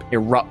ship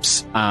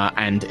erupts,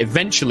 and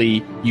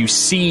eventually you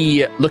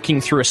see,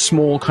 looking through a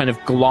small kind of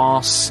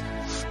glass,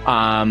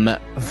 not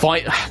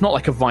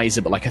like a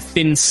visor, but like a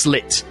thin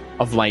slit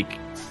of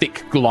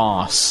thick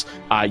glass.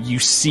 You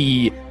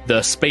see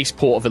the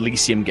spaceport of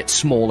Elysium get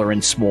smaller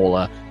and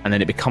smaller, and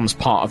then it becomes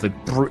part of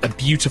a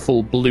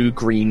beautiful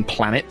blue-green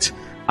planet,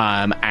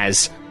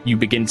 as you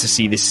begin to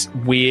see this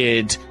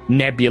weird,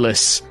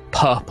 nebulous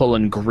purple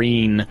and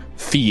green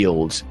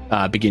field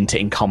begin to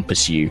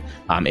encompass you.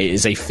 It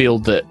is a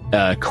field that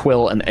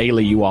Quill and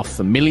Ayla, you are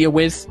familiar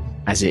with,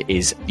 as it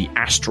is the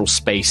astral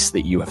space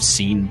that you have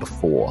seen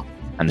before,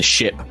 and the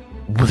ship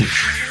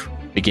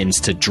begins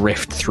to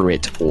drift through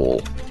it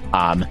all.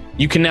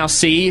 You can now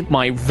see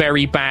my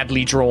very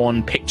badly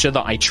drawn picture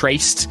that I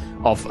traced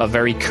of a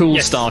very cool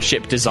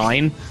starship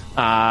design.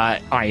 I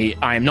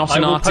am not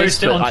an artist. I will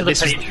post it onto the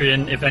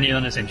Patreon if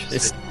anyone is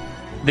interested.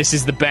 This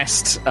is the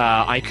best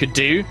I could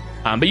do.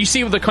 But you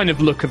see the kind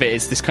of look of it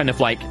is this kind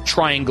of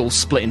triangle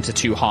split into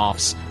two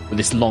halves with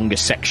this longer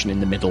section in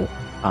the middle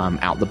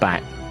out the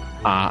back.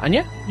 And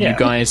you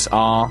guys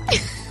are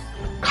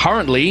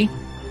currently,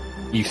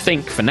 you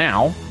think for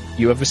now,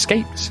 you have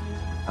escaped.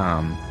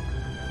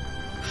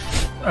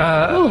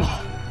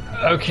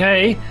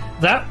 Okay,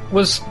 that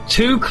was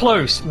too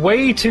close,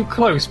 way too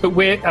close. But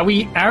are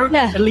we out?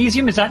 Yeah.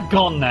 Elysium, is that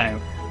gone now?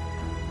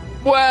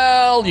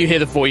 Well, you hear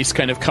the voice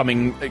kind of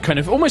coming, kind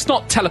of almost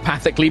not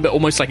telepathically, but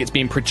almost like it's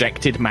being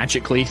projected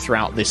magically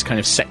throughout this kind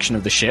of section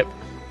of the ship.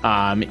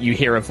 You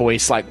hear a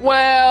voice like,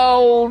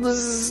 well,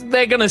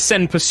 they're going to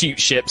send pursuit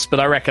ships, but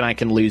I reckon I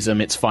can lose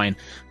them. It's fine.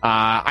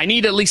 I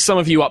need at least some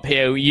of you up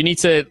here. You need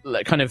to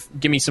kind of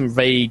give me some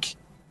vague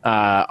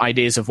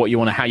ideas of what you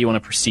want to, how you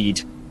want to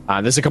proceed.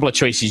 There's a couple of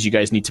choices you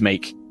guys need to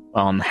make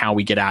on how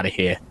we get out of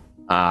here.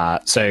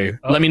 So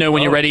let me know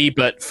when you're ready,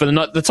 but for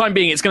the time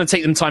being, it's going to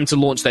take them time to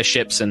launch their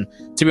ships, and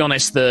to be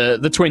honest,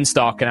 the Twin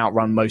Star can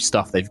outrun most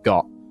stuff they've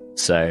got.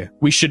 So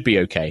we should be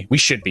okay. We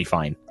should be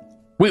fine.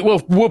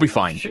 We'll be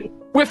fine.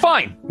 We're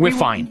fine. We're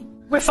fine.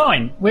 We're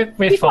fine.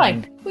 We're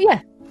fine. Well,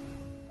 yeah.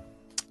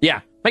 Yeah.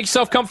 Make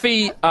yourself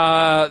comfy.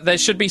 There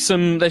should be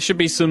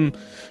some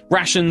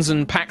rations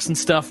and packs and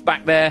stuff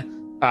back there.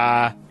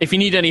 If you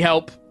need any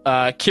help,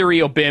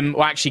 Kiri or Bim.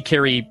 Well, actually,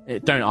 Kiri.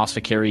 Don't ask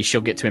for Kiri.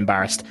 She'll get too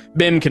embarrassed.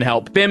 Bim can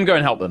help. Bim, go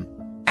and help them.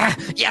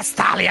 Yes,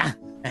 Thalia.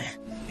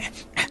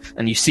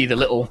 And you see the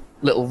little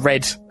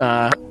red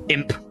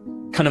imp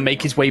kind of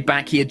make his way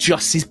back. He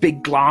adjusts his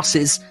big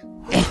glasses.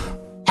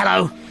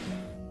 Hello.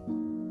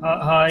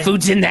 Hi.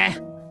 Food's in there.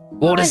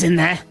 Water's in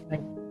there.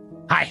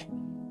 Hi.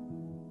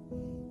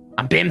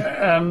 I'm Bim.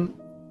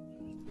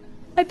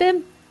 Hi,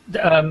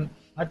 Bim.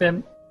 Hi,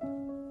 Bim.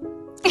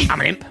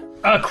 I'm an imp.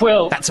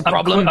 Quill. That's a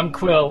problem. I'm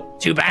Quill.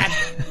 Too bad.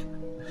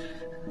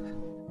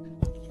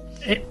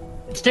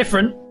 It's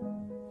different.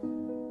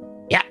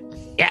 Yeah.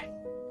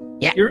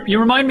 You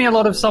remind me a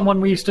lot of someone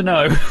we used to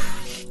know.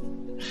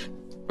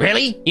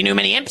 Really? You knew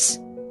many imps?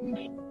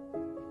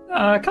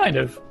 Kind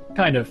of.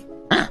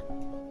 Huh.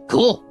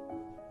 Cool.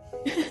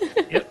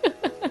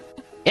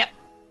 Yep.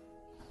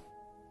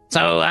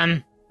 So,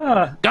 going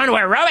to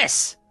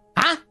Aerois?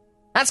 Huh?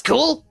 That's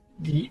cool.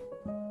 Do you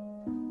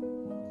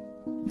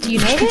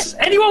know it? Does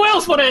anyone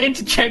else want to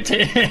interject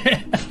it?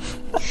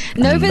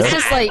 Nova's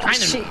just like...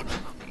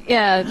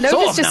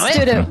 Nova's just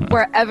stood at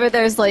wherever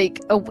there's like...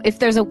 if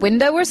there's a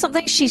window or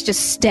something, she's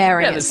just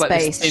staring at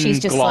space. Like she's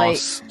just like...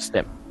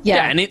 Step.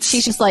 Yeah, and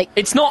she's just like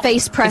it's not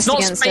face pressed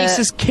against It's not space it.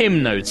 as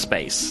Kim knows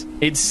space.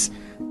 It's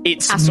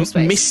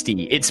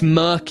misty. It's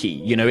murky.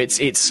 You know,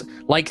 it's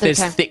like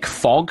there's thick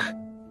fog,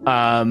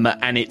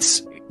 and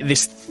it's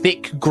this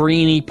thick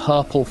greeny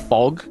purple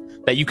fog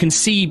that you can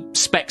see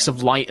specks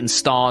of light and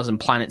stars and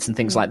planets and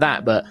things like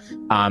that. But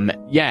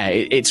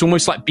it's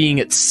almost like being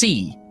at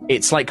sea.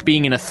 It's like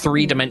being in a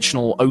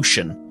 3-dimensional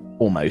ocean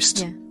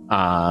almost. Yeah.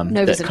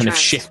 That kind of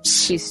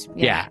shifts.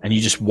 And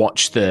you just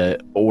watch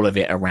all of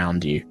it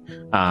around you.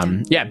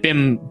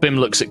 Bim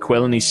looks at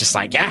Quill and he's just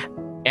like, yeah,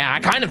 I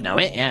kind of know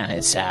it. Yeah,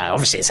 it's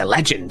obviously it's a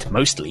legend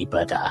mostly,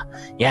 but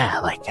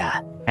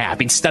I've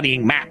been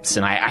studying maps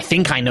and I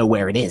think I know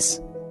where it is.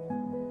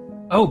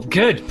 Oh,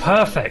 good,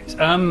 perfect.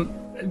 I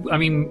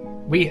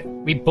mean,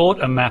 we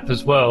bought a map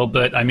as well,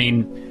 but I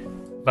mean,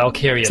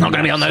 Valkyria. It's not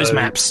going to be on those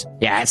maps.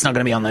 Yeah, it's not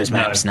going to be on those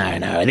maps.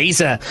 No.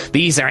 These are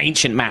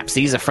ancient maps.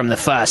 These are from the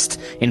first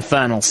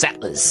infernal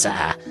settlers.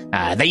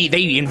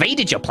 They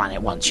invaded your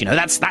planet once. You know,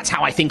 that's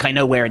how I think I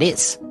know where it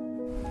is.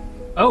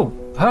 Oh,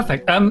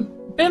 perfect.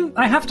 Bim,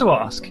 I have to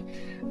ask.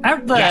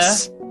 Out there,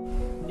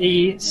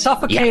 the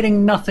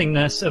suffocating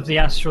nothingness of the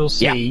astral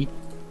sea.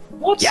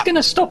 What's going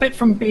to stop it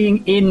from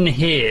being in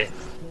here?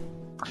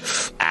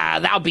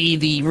 That'll be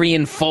the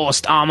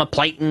reinforced armor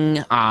plating,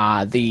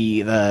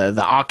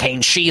 the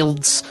arcane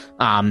shields.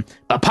 But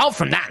apart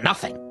from that,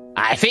 nothing.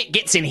 If it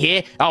gets in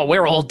here,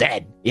 we're all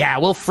dead. Yeah,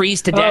 we'll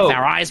freeze to death.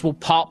 Our eyes will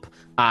pop.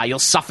 You'll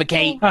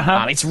suffocate.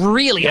 It's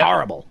really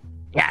horrible.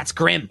 Yeah, it's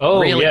grim.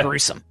 Really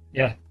gruesome.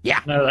 Yeah.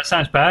 No, that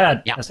sounds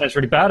bad. That sounds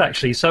really bad,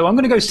 actually. So I'm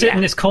going to go sit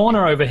in this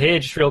corner over here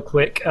just real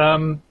quick.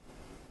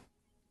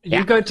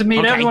 You go to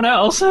meet everyone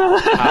else.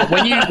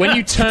 When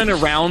you turn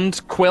around,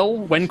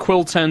 when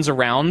Quill turns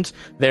around,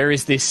 there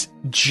is this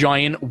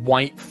giant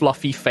white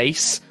fluffy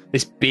face,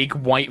 this big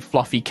white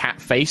fluffy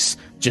cat face,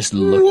 just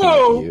looking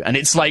at you, and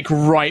it's like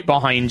right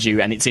behind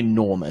you, and it's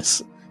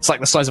enormous. It's like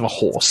the size of a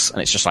horse,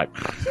 and it's just like.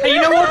 Hey,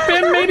 you know what,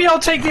 Ben? Maybe I'll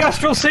take the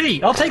astral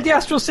sea.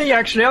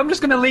 Actually, I'm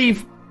just going to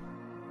leave.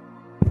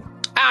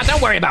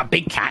 Don't worry about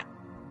Big Cat.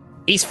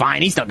 He's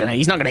fine. He's not gonna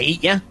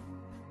eat you.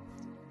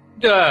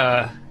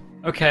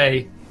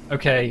 Okay.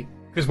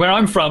 Because where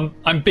I'm from,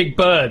 I'm Big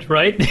Bird,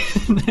 right?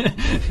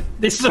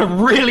 This is a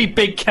really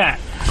big cat.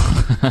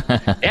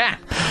 Yeah,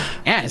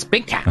 it's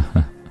Big Cat.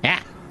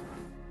 Yeah,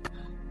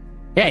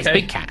 it's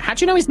Big Cat.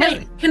 How'd you know his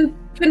name? Can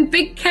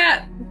Big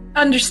Cat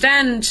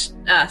understand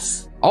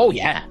us? Oh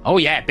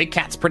yeah. Big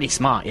Cat's pretty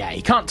smart. Yeah,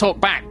 he can't talk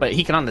back, but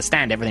he can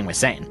understand everything we're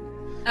saying.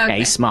 Okay. Yeah,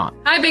 he's smart.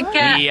 Hi, Big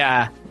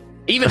Cat.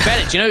 Even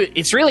better,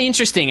 it's really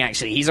interesting,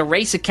 actually. He's a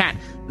racer cat.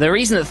 The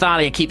reason that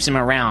Thalia keeps him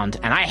around,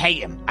 and I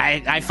hate him.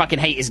 I fucking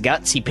hate his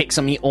guts. He picks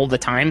on me all the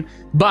time.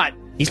 But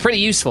he's pretty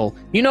useful.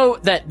 You know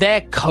that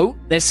their coat,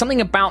 there's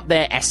something about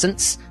their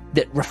essence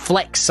that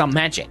reflects some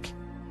magic.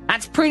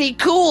 That's pretty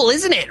cool,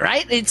 isn't it,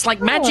 right? It's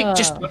like magic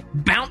just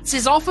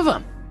bounces off of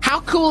him.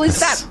 How cool is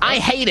that? I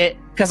hate it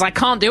because I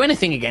can't do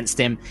anything against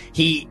him.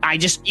 He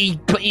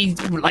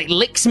like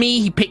licks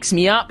me, he picks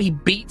me up, he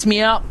beats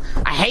me up.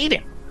 I hate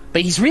him.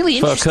 but he's really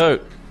interesting. Fur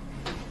coat.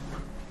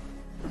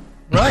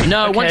 Right.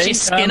 No, okay, once you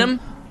skin them,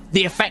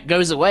 the effect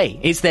goes away.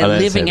 It's their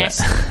living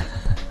essence.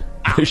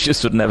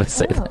 Lucius would never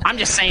say that. I'm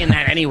just saying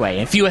that anyway.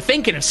 If you were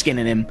thinking of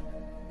skinning him,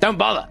 don't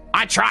bother.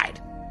 I tried.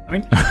 I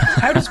mean,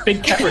 how does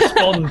Big Cat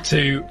respond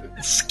to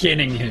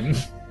skinning him?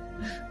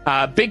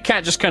 Big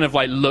Cat just kind of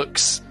like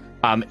looks.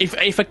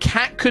 If a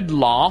cat could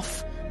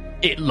laugh,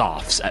 it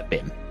laughs at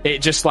Bim.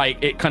 It just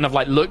like it kind of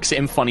like looks at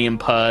him funny and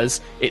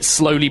purrs. It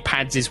slowly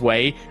pads his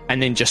way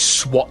and then just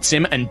swats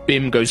him, and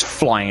Bim goes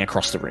flying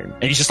across the room.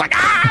 And he's just like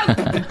ah!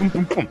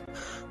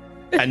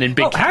 And then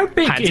Big Cat how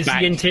big pads is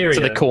back the interior to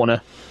the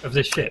corner of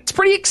this ship?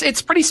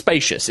 It's pretty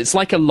spacious. It's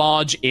like a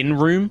large inn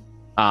room.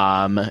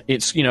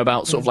 It's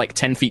about sort of like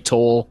 10 feet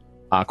tall,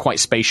 quite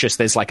spacious.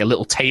 There's like a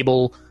little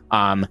table.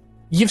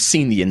 You've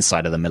seen the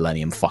inside of the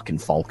Millennium fucking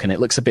Falcon. It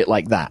looks a bit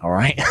like that, all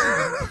right?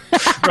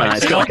 Right,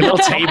 it's got like a little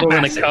table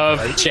and a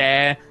curved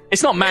chair.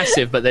 It's not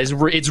massive, but it's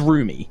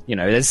roomy.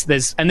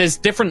 There's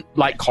different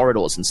like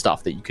corridors and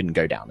stuff that you can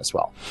go down as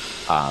well.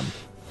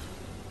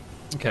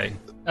 Okay.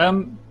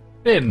 Bim.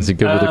 Is he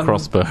good with a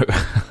crossbow?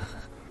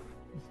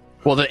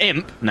 Well, the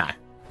imp, no.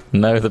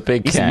 No, the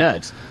big He's cat. a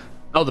nerd.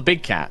 Oh, the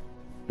big cat,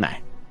 no.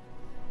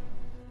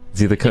 Is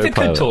he the co-pilot? If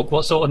it could talk,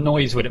 what sort of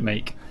noise would it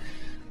make?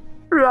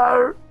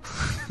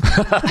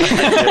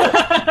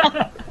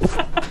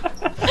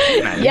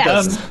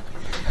 Yes.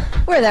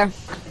 We're there.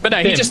 But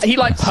no, he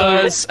like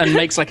purrs and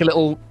makes like a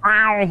little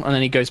ow, and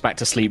then he goes back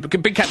to sleep.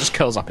 Big cat just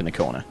curls up in the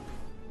corner.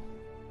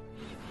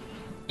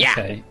 Yeah.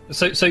 Okay.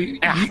 So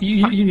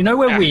you know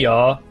where we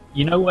are.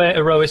 You know where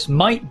Aerois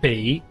might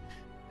be.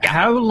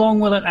 How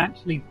long will it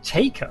actually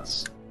take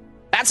us?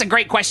 That's a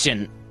great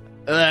question.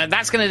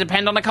 That's going to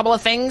depend on a couple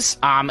of things.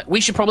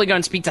 We should probably go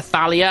and speak to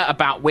Thalia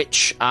about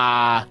which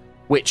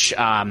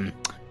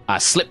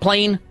slip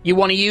plane you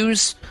want to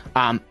use.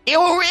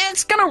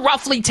 It's going to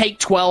roughly take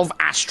 12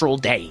 astral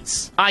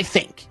days, I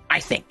think.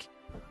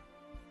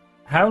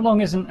 How long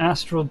is an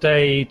astral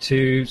day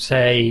to,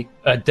 say,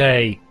 a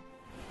day?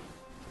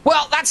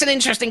 Well, that's an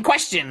interesting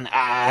question.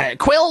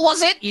 Quill,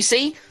 was it? You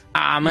see?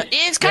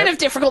 It's kind of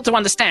difficult to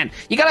understand.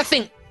 You got to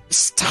think,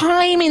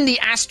 time in the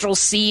astral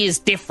sea is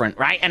different,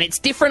 right? And it's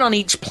different on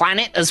each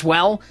planet as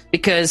well,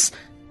 because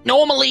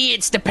normally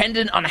it's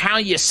dependent on how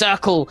you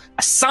circle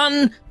a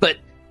sun, but,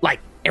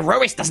 like,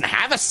 Aerois doesn't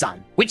have a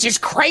sun, which is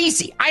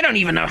crazy. I don't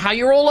even know how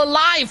you're all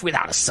alive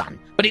without a sun,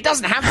 but it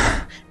doesn't have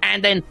one.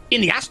 And then in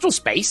the astral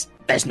space,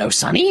 there's no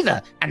sun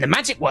either, and the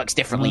magic works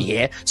differently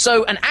here.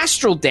 So an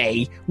astral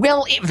day,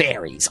 well, it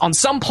varies. On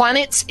some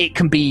planets, it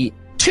can be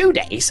 2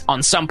 days.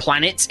 On some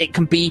planets, it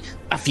can be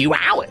a few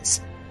hours.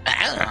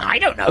 I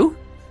don't know.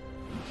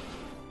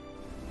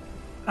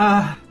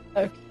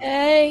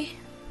 Okay.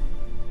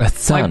 A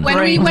sun.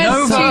 When we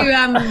went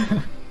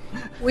to,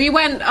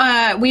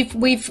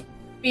 we've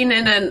been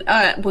in an,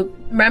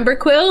 remember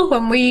Quill,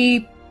 when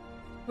we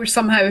were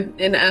somehow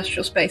in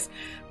astral space?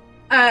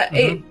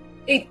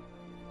 It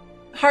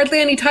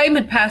hardly any time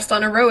had passed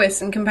on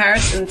Aerois in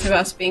comparison to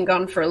us being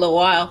gone for a little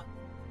while.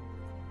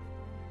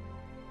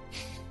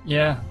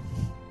 Yeah.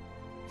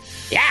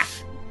 Yeah,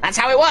 that's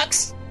how it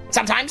works.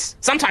 Sometimes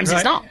right.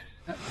 It's not.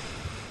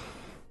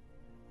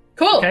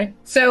 Cool. Okay.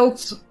 So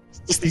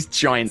Just these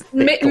giant.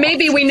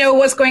 maybe we know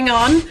what's going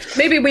on.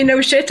 Maybe we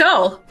know shit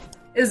all.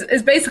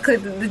 Is basically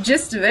the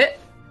gist of it.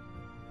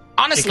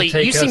 Honestly,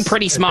 you seem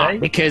pretty smart,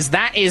 because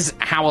that is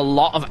how a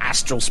lot of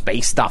astral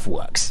space stuff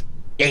works.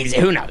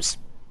 Who knows?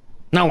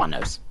 No one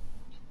knows.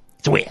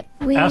 It's weird.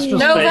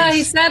 Nova,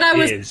 he said I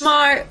was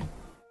smart.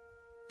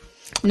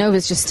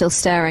 Nova's just still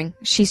staring.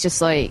 She's just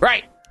like...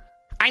 Right.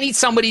 I need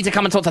somebody to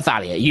come and talk to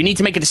Thalia. You need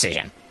to make a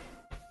decision.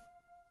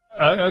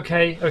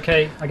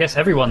 Okay. I guess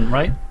everyone,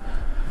 right?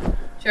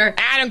 Sure.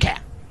 I don't care.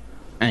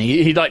 And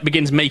he like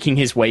begins making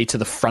his way to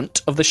the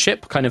front of the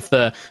ship, kind of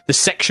the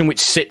section which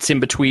sits in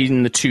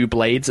between the two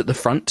blades at the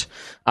front.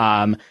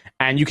 And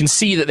you can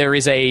see that there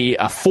is a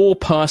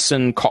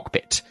 4-person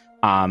cockpit.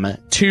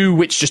 2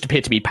 which just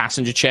appear to be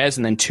passenger chairs,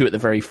 and then 2 at the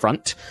very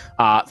front.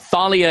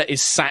 Thalia is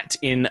sat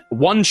in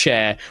one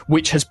chair,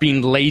 which has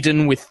been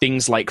laden with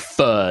things like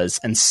furs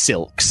and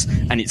silks,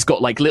 and it's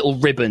got like little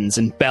ribbons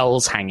and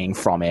bells hanging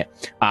from it.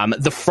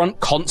 The front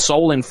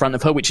console in front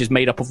of her, which is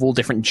made up of all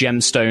different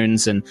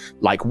gemstones and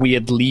like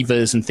weird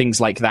levers and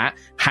things like that,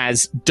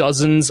 has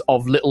dozens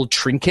of little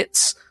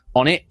trinkets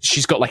on it.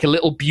 She's got like a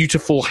little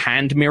beautiful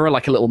hand mirror,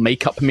 like a little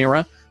makeup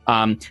mirror.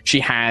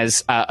 She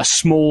has a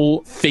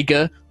small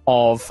figure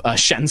of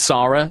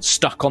Shansara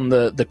stuck on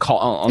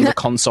the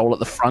console at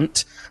the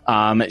front.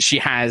 She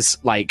has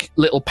like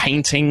little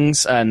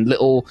paintings and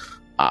little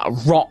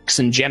rocks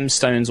and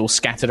gemstones all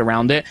scattered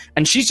around it,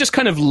 and she's just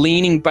kind of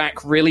leaning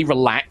back, really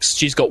relaxed.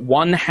 She's got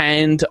one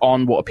hand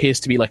on what appears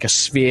to be like a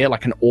sphere,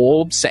 like an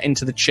orb set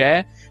into the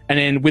chair, and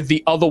then with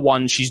the other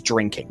one she's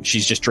drinking.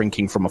 She's just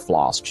drinking from a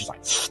flask. She's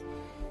like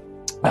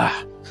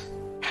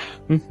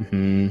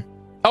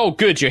Oh,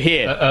 good, you're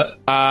here.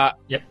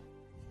 Yep.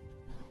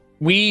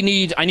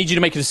 I need you to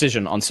make a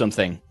decision on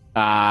something.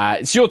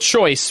 It's your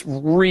choice,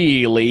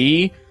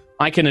 really.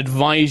 I can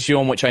advise you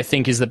on which I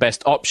think is the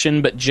best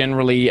option, but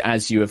generally,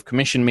 as you have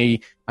commissioned me,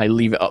 I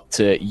leave it up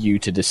to you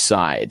to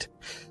decide.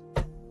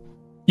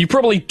 You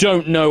probably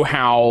don't know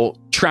how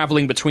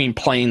traveling between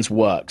planes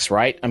works,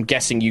 right? I'm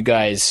guessing you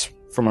guys,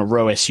 from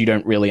Aerois, you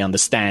don't really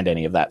understand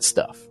any of that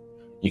stuff.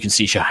 You can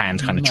see her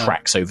hand kind of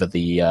tracks over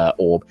the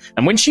orb.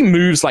 And when she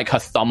moves like her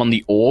thumb on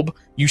the orb,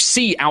 you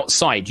see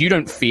outside. You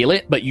don't feel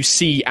it, but you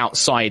see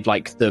outside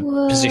like the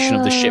position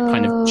of the ship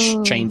kind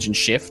of change and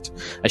shift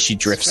as she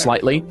drifts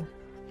slightly.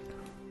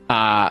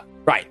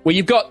 Right. Well,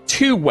 you've got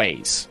two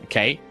ways,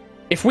 okay?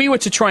 If we were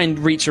to try and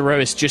reach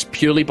Aerois just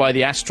purely by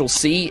the astral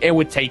sea, it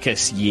would take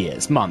us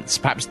years, months,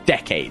 perhaps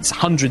decades,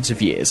 hundreds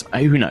of years.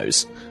 Who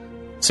knows?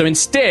 So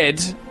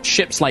instead,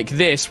 ships like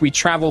this, we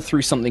travel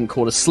through something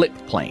called a slip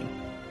plane.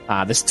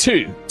 There's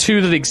two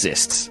that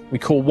exist. We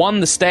call one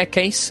the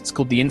staircase. It's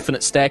called the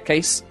infinite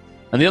staircase.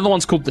 And the other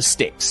one's called the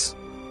Styx.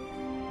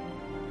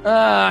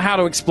 How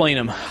to explain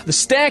them? The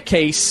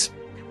staircase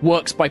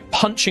works by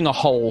punching a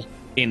hole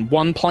in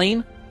one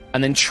plane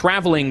and then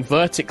traveling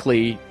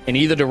vertically in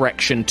either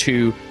direction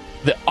to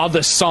the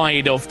other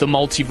side of the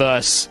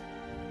multiverse,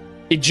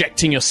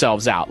 ejecting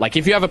yourselves out. Like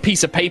if you have a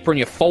piece of paper and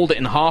you fold it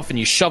in half and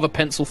you shove a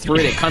pencil through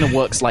it, it kind of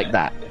works like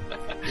that.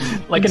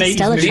 Like an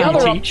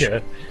 80s movie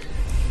teacher.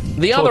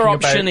 The other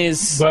option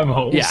is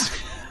wormholes. Yeah,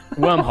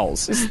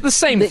 wormholes. It's the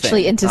same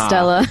Literally thing.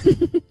 Interstellar.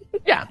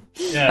 Yeah,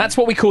 that's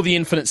what we call the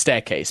infinite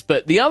staircase.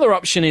 But the other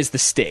option is the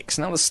Styx.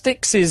 Now, the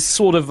Styx is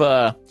sort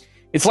of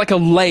it's like a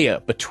layer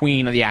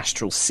between the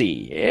astral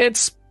sea.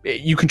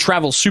 You can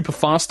travel super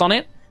fast on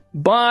it,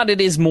 but it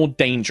is more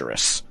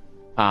dangerous.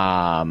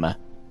 Now,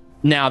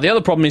 the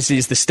other problem is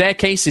the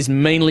staircase is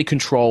mainly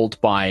controlled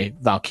by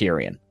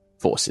Valkyrian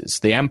forces.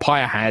 The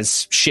Empire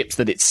has ships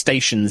that it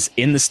stations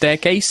in the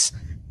staircase,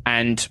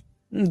 and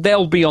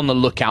they'll be on the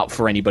lookout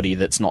for anybody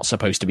that's not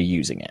supposed to be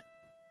using it.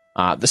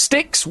 The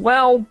Styx,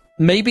 well,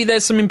 maybe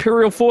there's some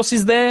Imperial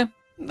forces there.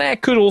 There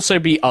could also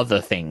be other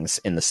things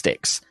in the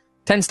Styx.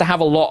 Tends to have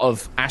a lot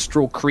of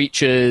astral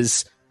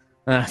creatures,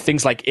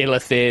 things like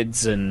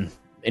illithids and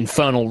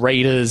infernal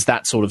raiders,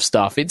 that sort of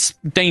stuff. It's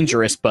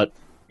dangerous, but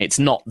it's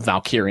not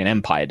Valkyrian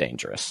Empire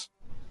dangerous.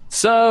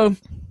 So,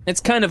 it's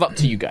kind of up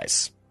to you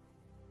guys.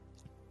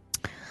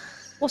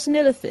 What's an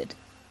illithid?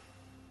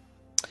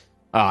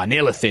 An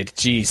illithid,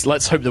 geez.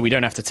 Let's hope that we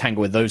don't have to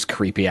tangle with those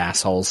creepy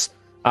assholes.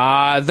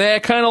 They're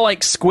kind of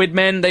like squid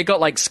men. They got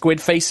like squid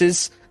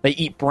faces. They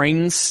eat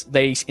brains.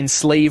 They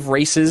enslave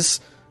races.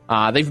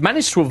 They've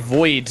managed to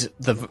avoid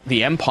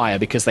the Empire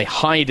because they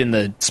hide in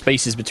the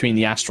spaces between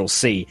the astral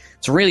sea.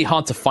 It's really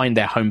hard to find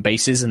their home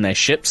bases and their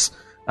ships.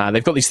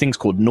 They've got these things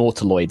called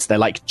nautiloids. They're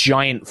like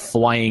giant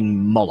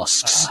flying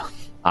mollusks.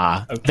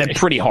 Okay. They're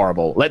pretty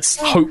horrible. Let's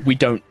hope we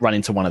don't run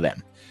into one of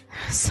them.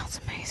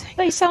 Sounds amazing.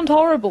 They sound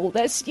horrible.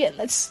 That's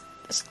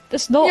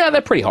not. Yeah,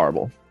 they're pretty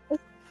horrible.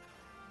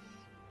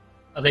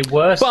 Are they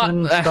worse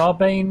than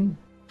Starbane?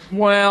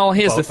 Well,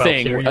 here's the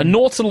thing. A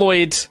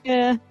nautiloid...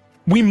 Yeah.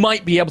 We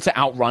might be able to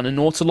outrun a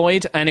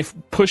nautiloid, and if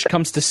push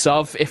comes to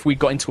shove, if we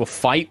got into a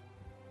fight,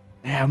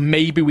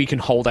 maybe we can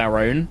hold our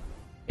own.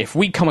 If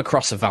we come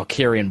across a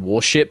Valkyrian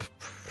warship,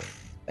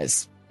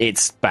 it's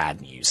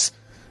bad news.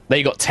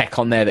 They got tech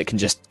on there that can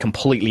just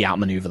completely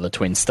outmaneuver the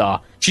Twin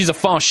Star. She's a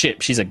fast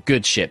ship, she's a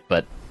good ship,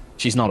 but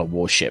she's not a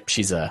warship.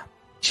 She's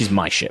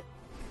my ship.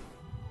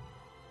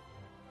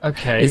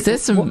 Okay. Is there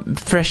some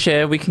fresh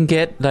air we can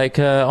get, like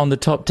on the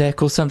top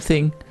deck or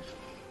something?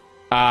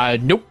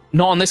 Nope,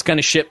 not on this kind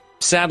of ship.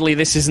 Sadly,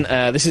 this isn't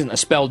a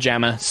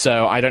spelljammer,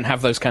 so I don't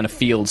have those kind of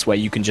fields where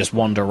you can just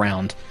wander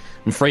around.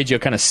 I'm afraid you're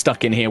kind of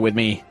stuck in here with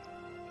me.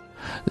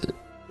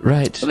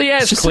 Right. But the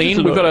air's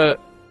clean. We've got a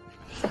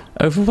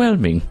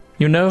overwhelming,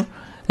 you know.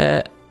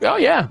 Oh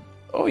yeah,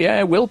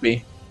 it will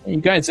be. You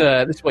guys,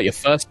 this is what, your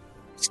first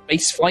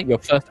space flight, your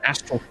first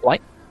astral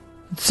flight.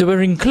 So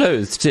we're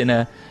enclosed in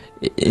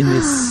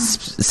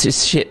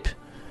this ship,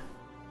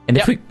 and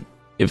if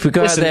we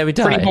go out there, we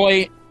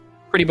die.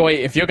 Pretty boy,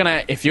 if you're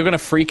gonna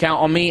freak out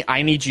on me,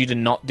 I need you to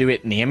not do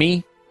it near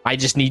me. I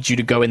just need you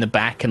to go in the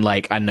back and,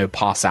 like, I don't know,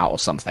 pass out or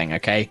something,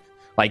 okay?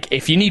 Like,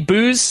 if you need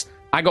booze,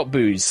 I got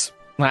booze.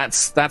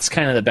 That's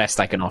kind of the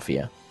best I can offer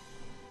you.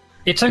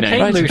 It's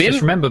okay,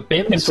 Lucius. Remember,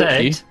 Bim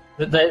said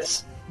that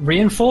there's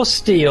reinforced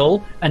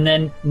steel and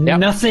then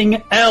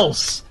nothing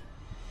else.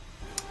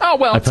 Oh,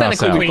 well,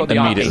 technically we've got the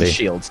arcane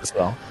shields as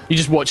well. You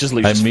just watch as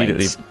Lucius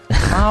faints.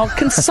 Oh,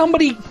 can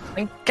somebody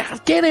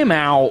get him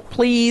out,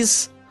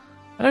 please?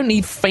 I don't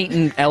need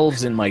fainting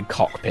elves in my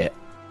cockpit.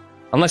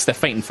 Unless they're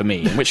fainting for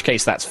me, in which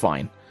case that's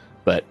fine.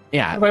 But,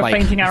 yeah, we're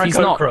fainting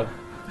Aarakocra.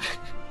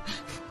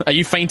 Are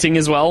you fainting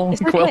as well,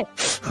 Quill?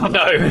 Oh,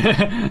 no.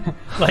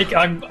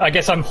 I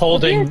guess I'm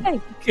holding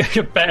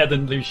better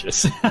than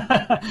Lucius.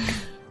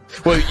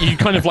 Well, you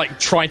kind of, like,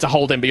 try to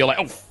hold him, but you're like,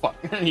 oh, fuck.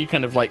 And you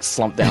kind of, like,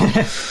 slump down.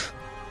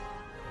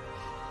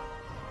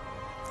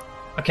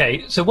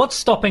 Okay, so what's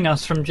stopping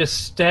us from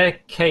just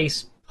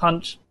staircase,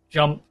 punch,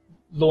 jump,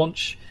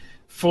 launch,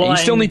 flying you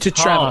still need to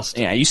past? travel.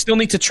 Yeah, you still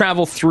need to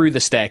travel through the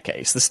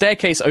staircase. The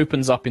staircase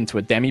opens up into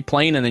a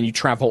demiplane, and then you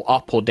travel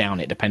up or down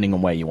it, depending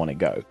on where you want to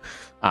go.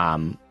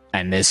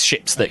 And there's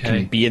ships that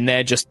can be in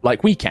there just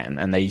like we can,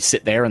 and they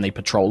sit there and they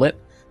patrol it.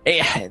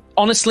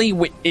 Honestly,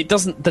 it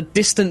doesn't. The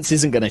distance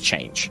isn't going to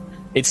change.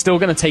 It's still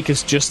going to take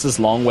us just as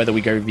long whether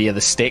we go via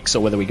the sticks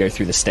or whether we go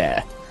through the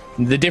stair.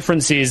 The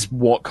difference is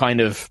what kind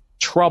of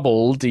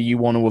trouble do you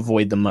want to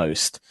avoid the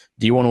most?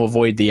 Do you want to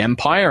avoid the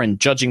Empire, and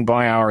judging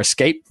by our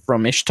escape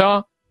from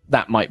Ishtar,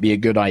 that might be a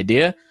good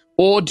idea?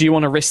 Or do you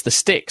want to risk the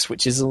sticks,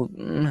 which is a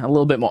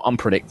little bit more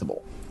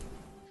unpredictable?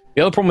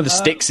 The other problem with the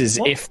sticks is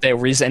if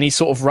there is any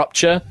sort of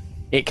rupture,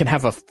 it can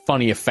have a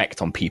funny effect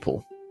on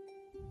people.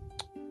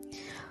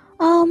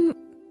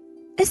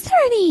 Is there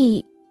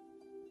any,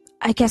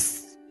 I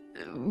guess,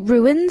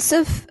 ruins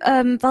of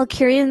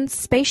Valkyrian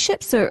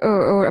spaceships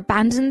or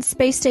abandoned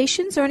space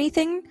stations or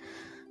anything?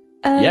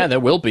 Yeah, there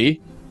will be.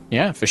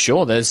 Yeah, for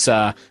sure. There's,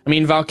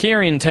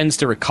 Valkyrian tends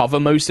to recover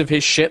most of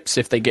his ships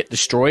if they get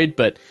destroyed,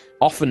 but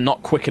often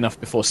not quick enough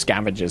before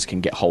scavengers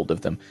can get hold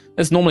of them.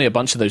 There's normally a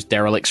bunch of those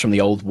derelicts from the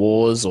old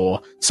wars,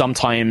 or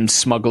sometimes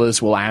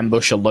smugglers will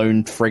ambush a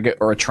lone frigate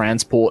or a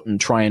transport and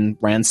try and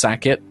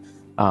ransack it.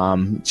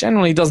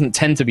 Generally doesn't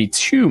tend to be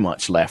too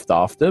much left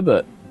after,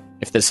 but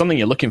if there's something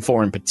you're looking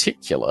for in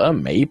particular,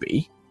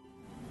 maybe.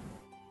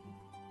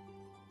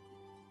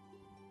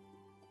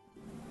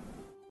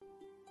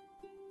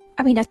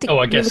 I mean, I think.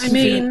 I guess.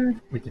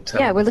 We could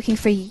tell. Yeah, we're looking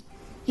for,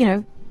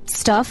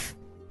 stuff,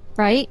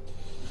 right?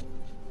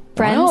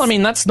 Friends.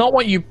 Well, that's not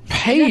what you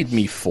paid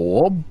me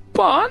for,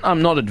 but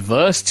I'm not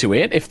adverse to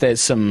it. If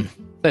there's some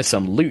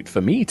loot for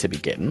me to be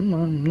getting,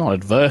 I'm not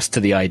adverse to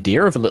the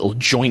idea of a little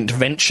joint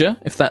venture,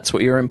 if that's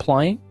what you're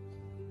implying.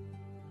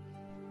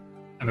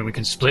 We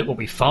can split what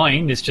we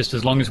find. It's just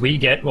as long as we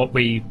get what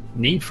we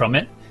need from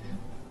it.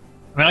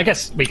 I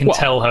guess we can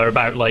tell her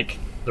about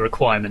the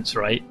requirements,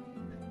 right?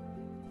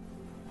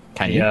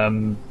 Can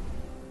you?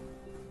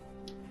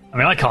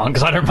 I can't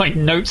because I don't write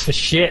notes for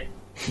shit.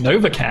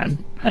 Nova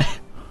can.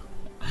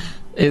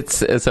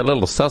 It's a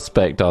little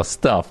suspect, our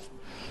stuff.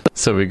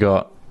 So we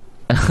got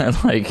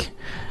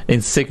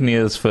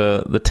insignias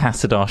for the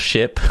Tassadar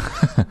ship,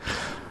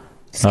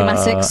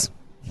 schematics,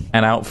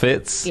 and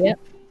outfits. Yep.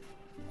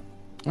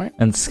 Right.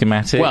 And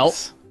schematics. Well,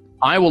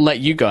 I will let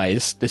you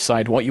guys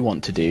decide what you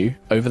want to do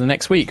over the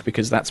next week,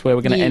 because that's where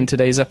we're going to end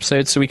today's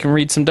episode, so we can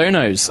read some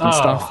donos and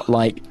stuff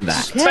like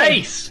that.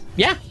 Space!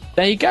 Yeah,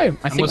 there you go.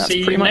 I think that's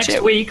pretty much it.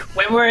 Next week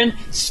when we're in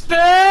space!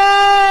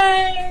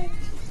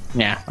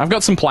 Yeah, I've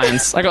got some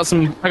plans. I got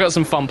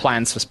some fun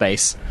plans for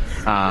space.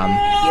 So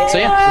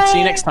yeah, we'll see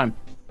you next time.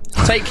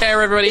 Take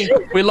care, everybody.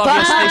 We love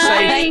you. Stay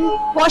safe.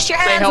 Wash your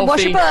hands and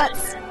wash your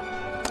butts.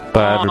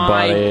 Bye,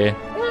 everybody.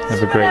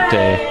 Have a great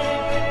day.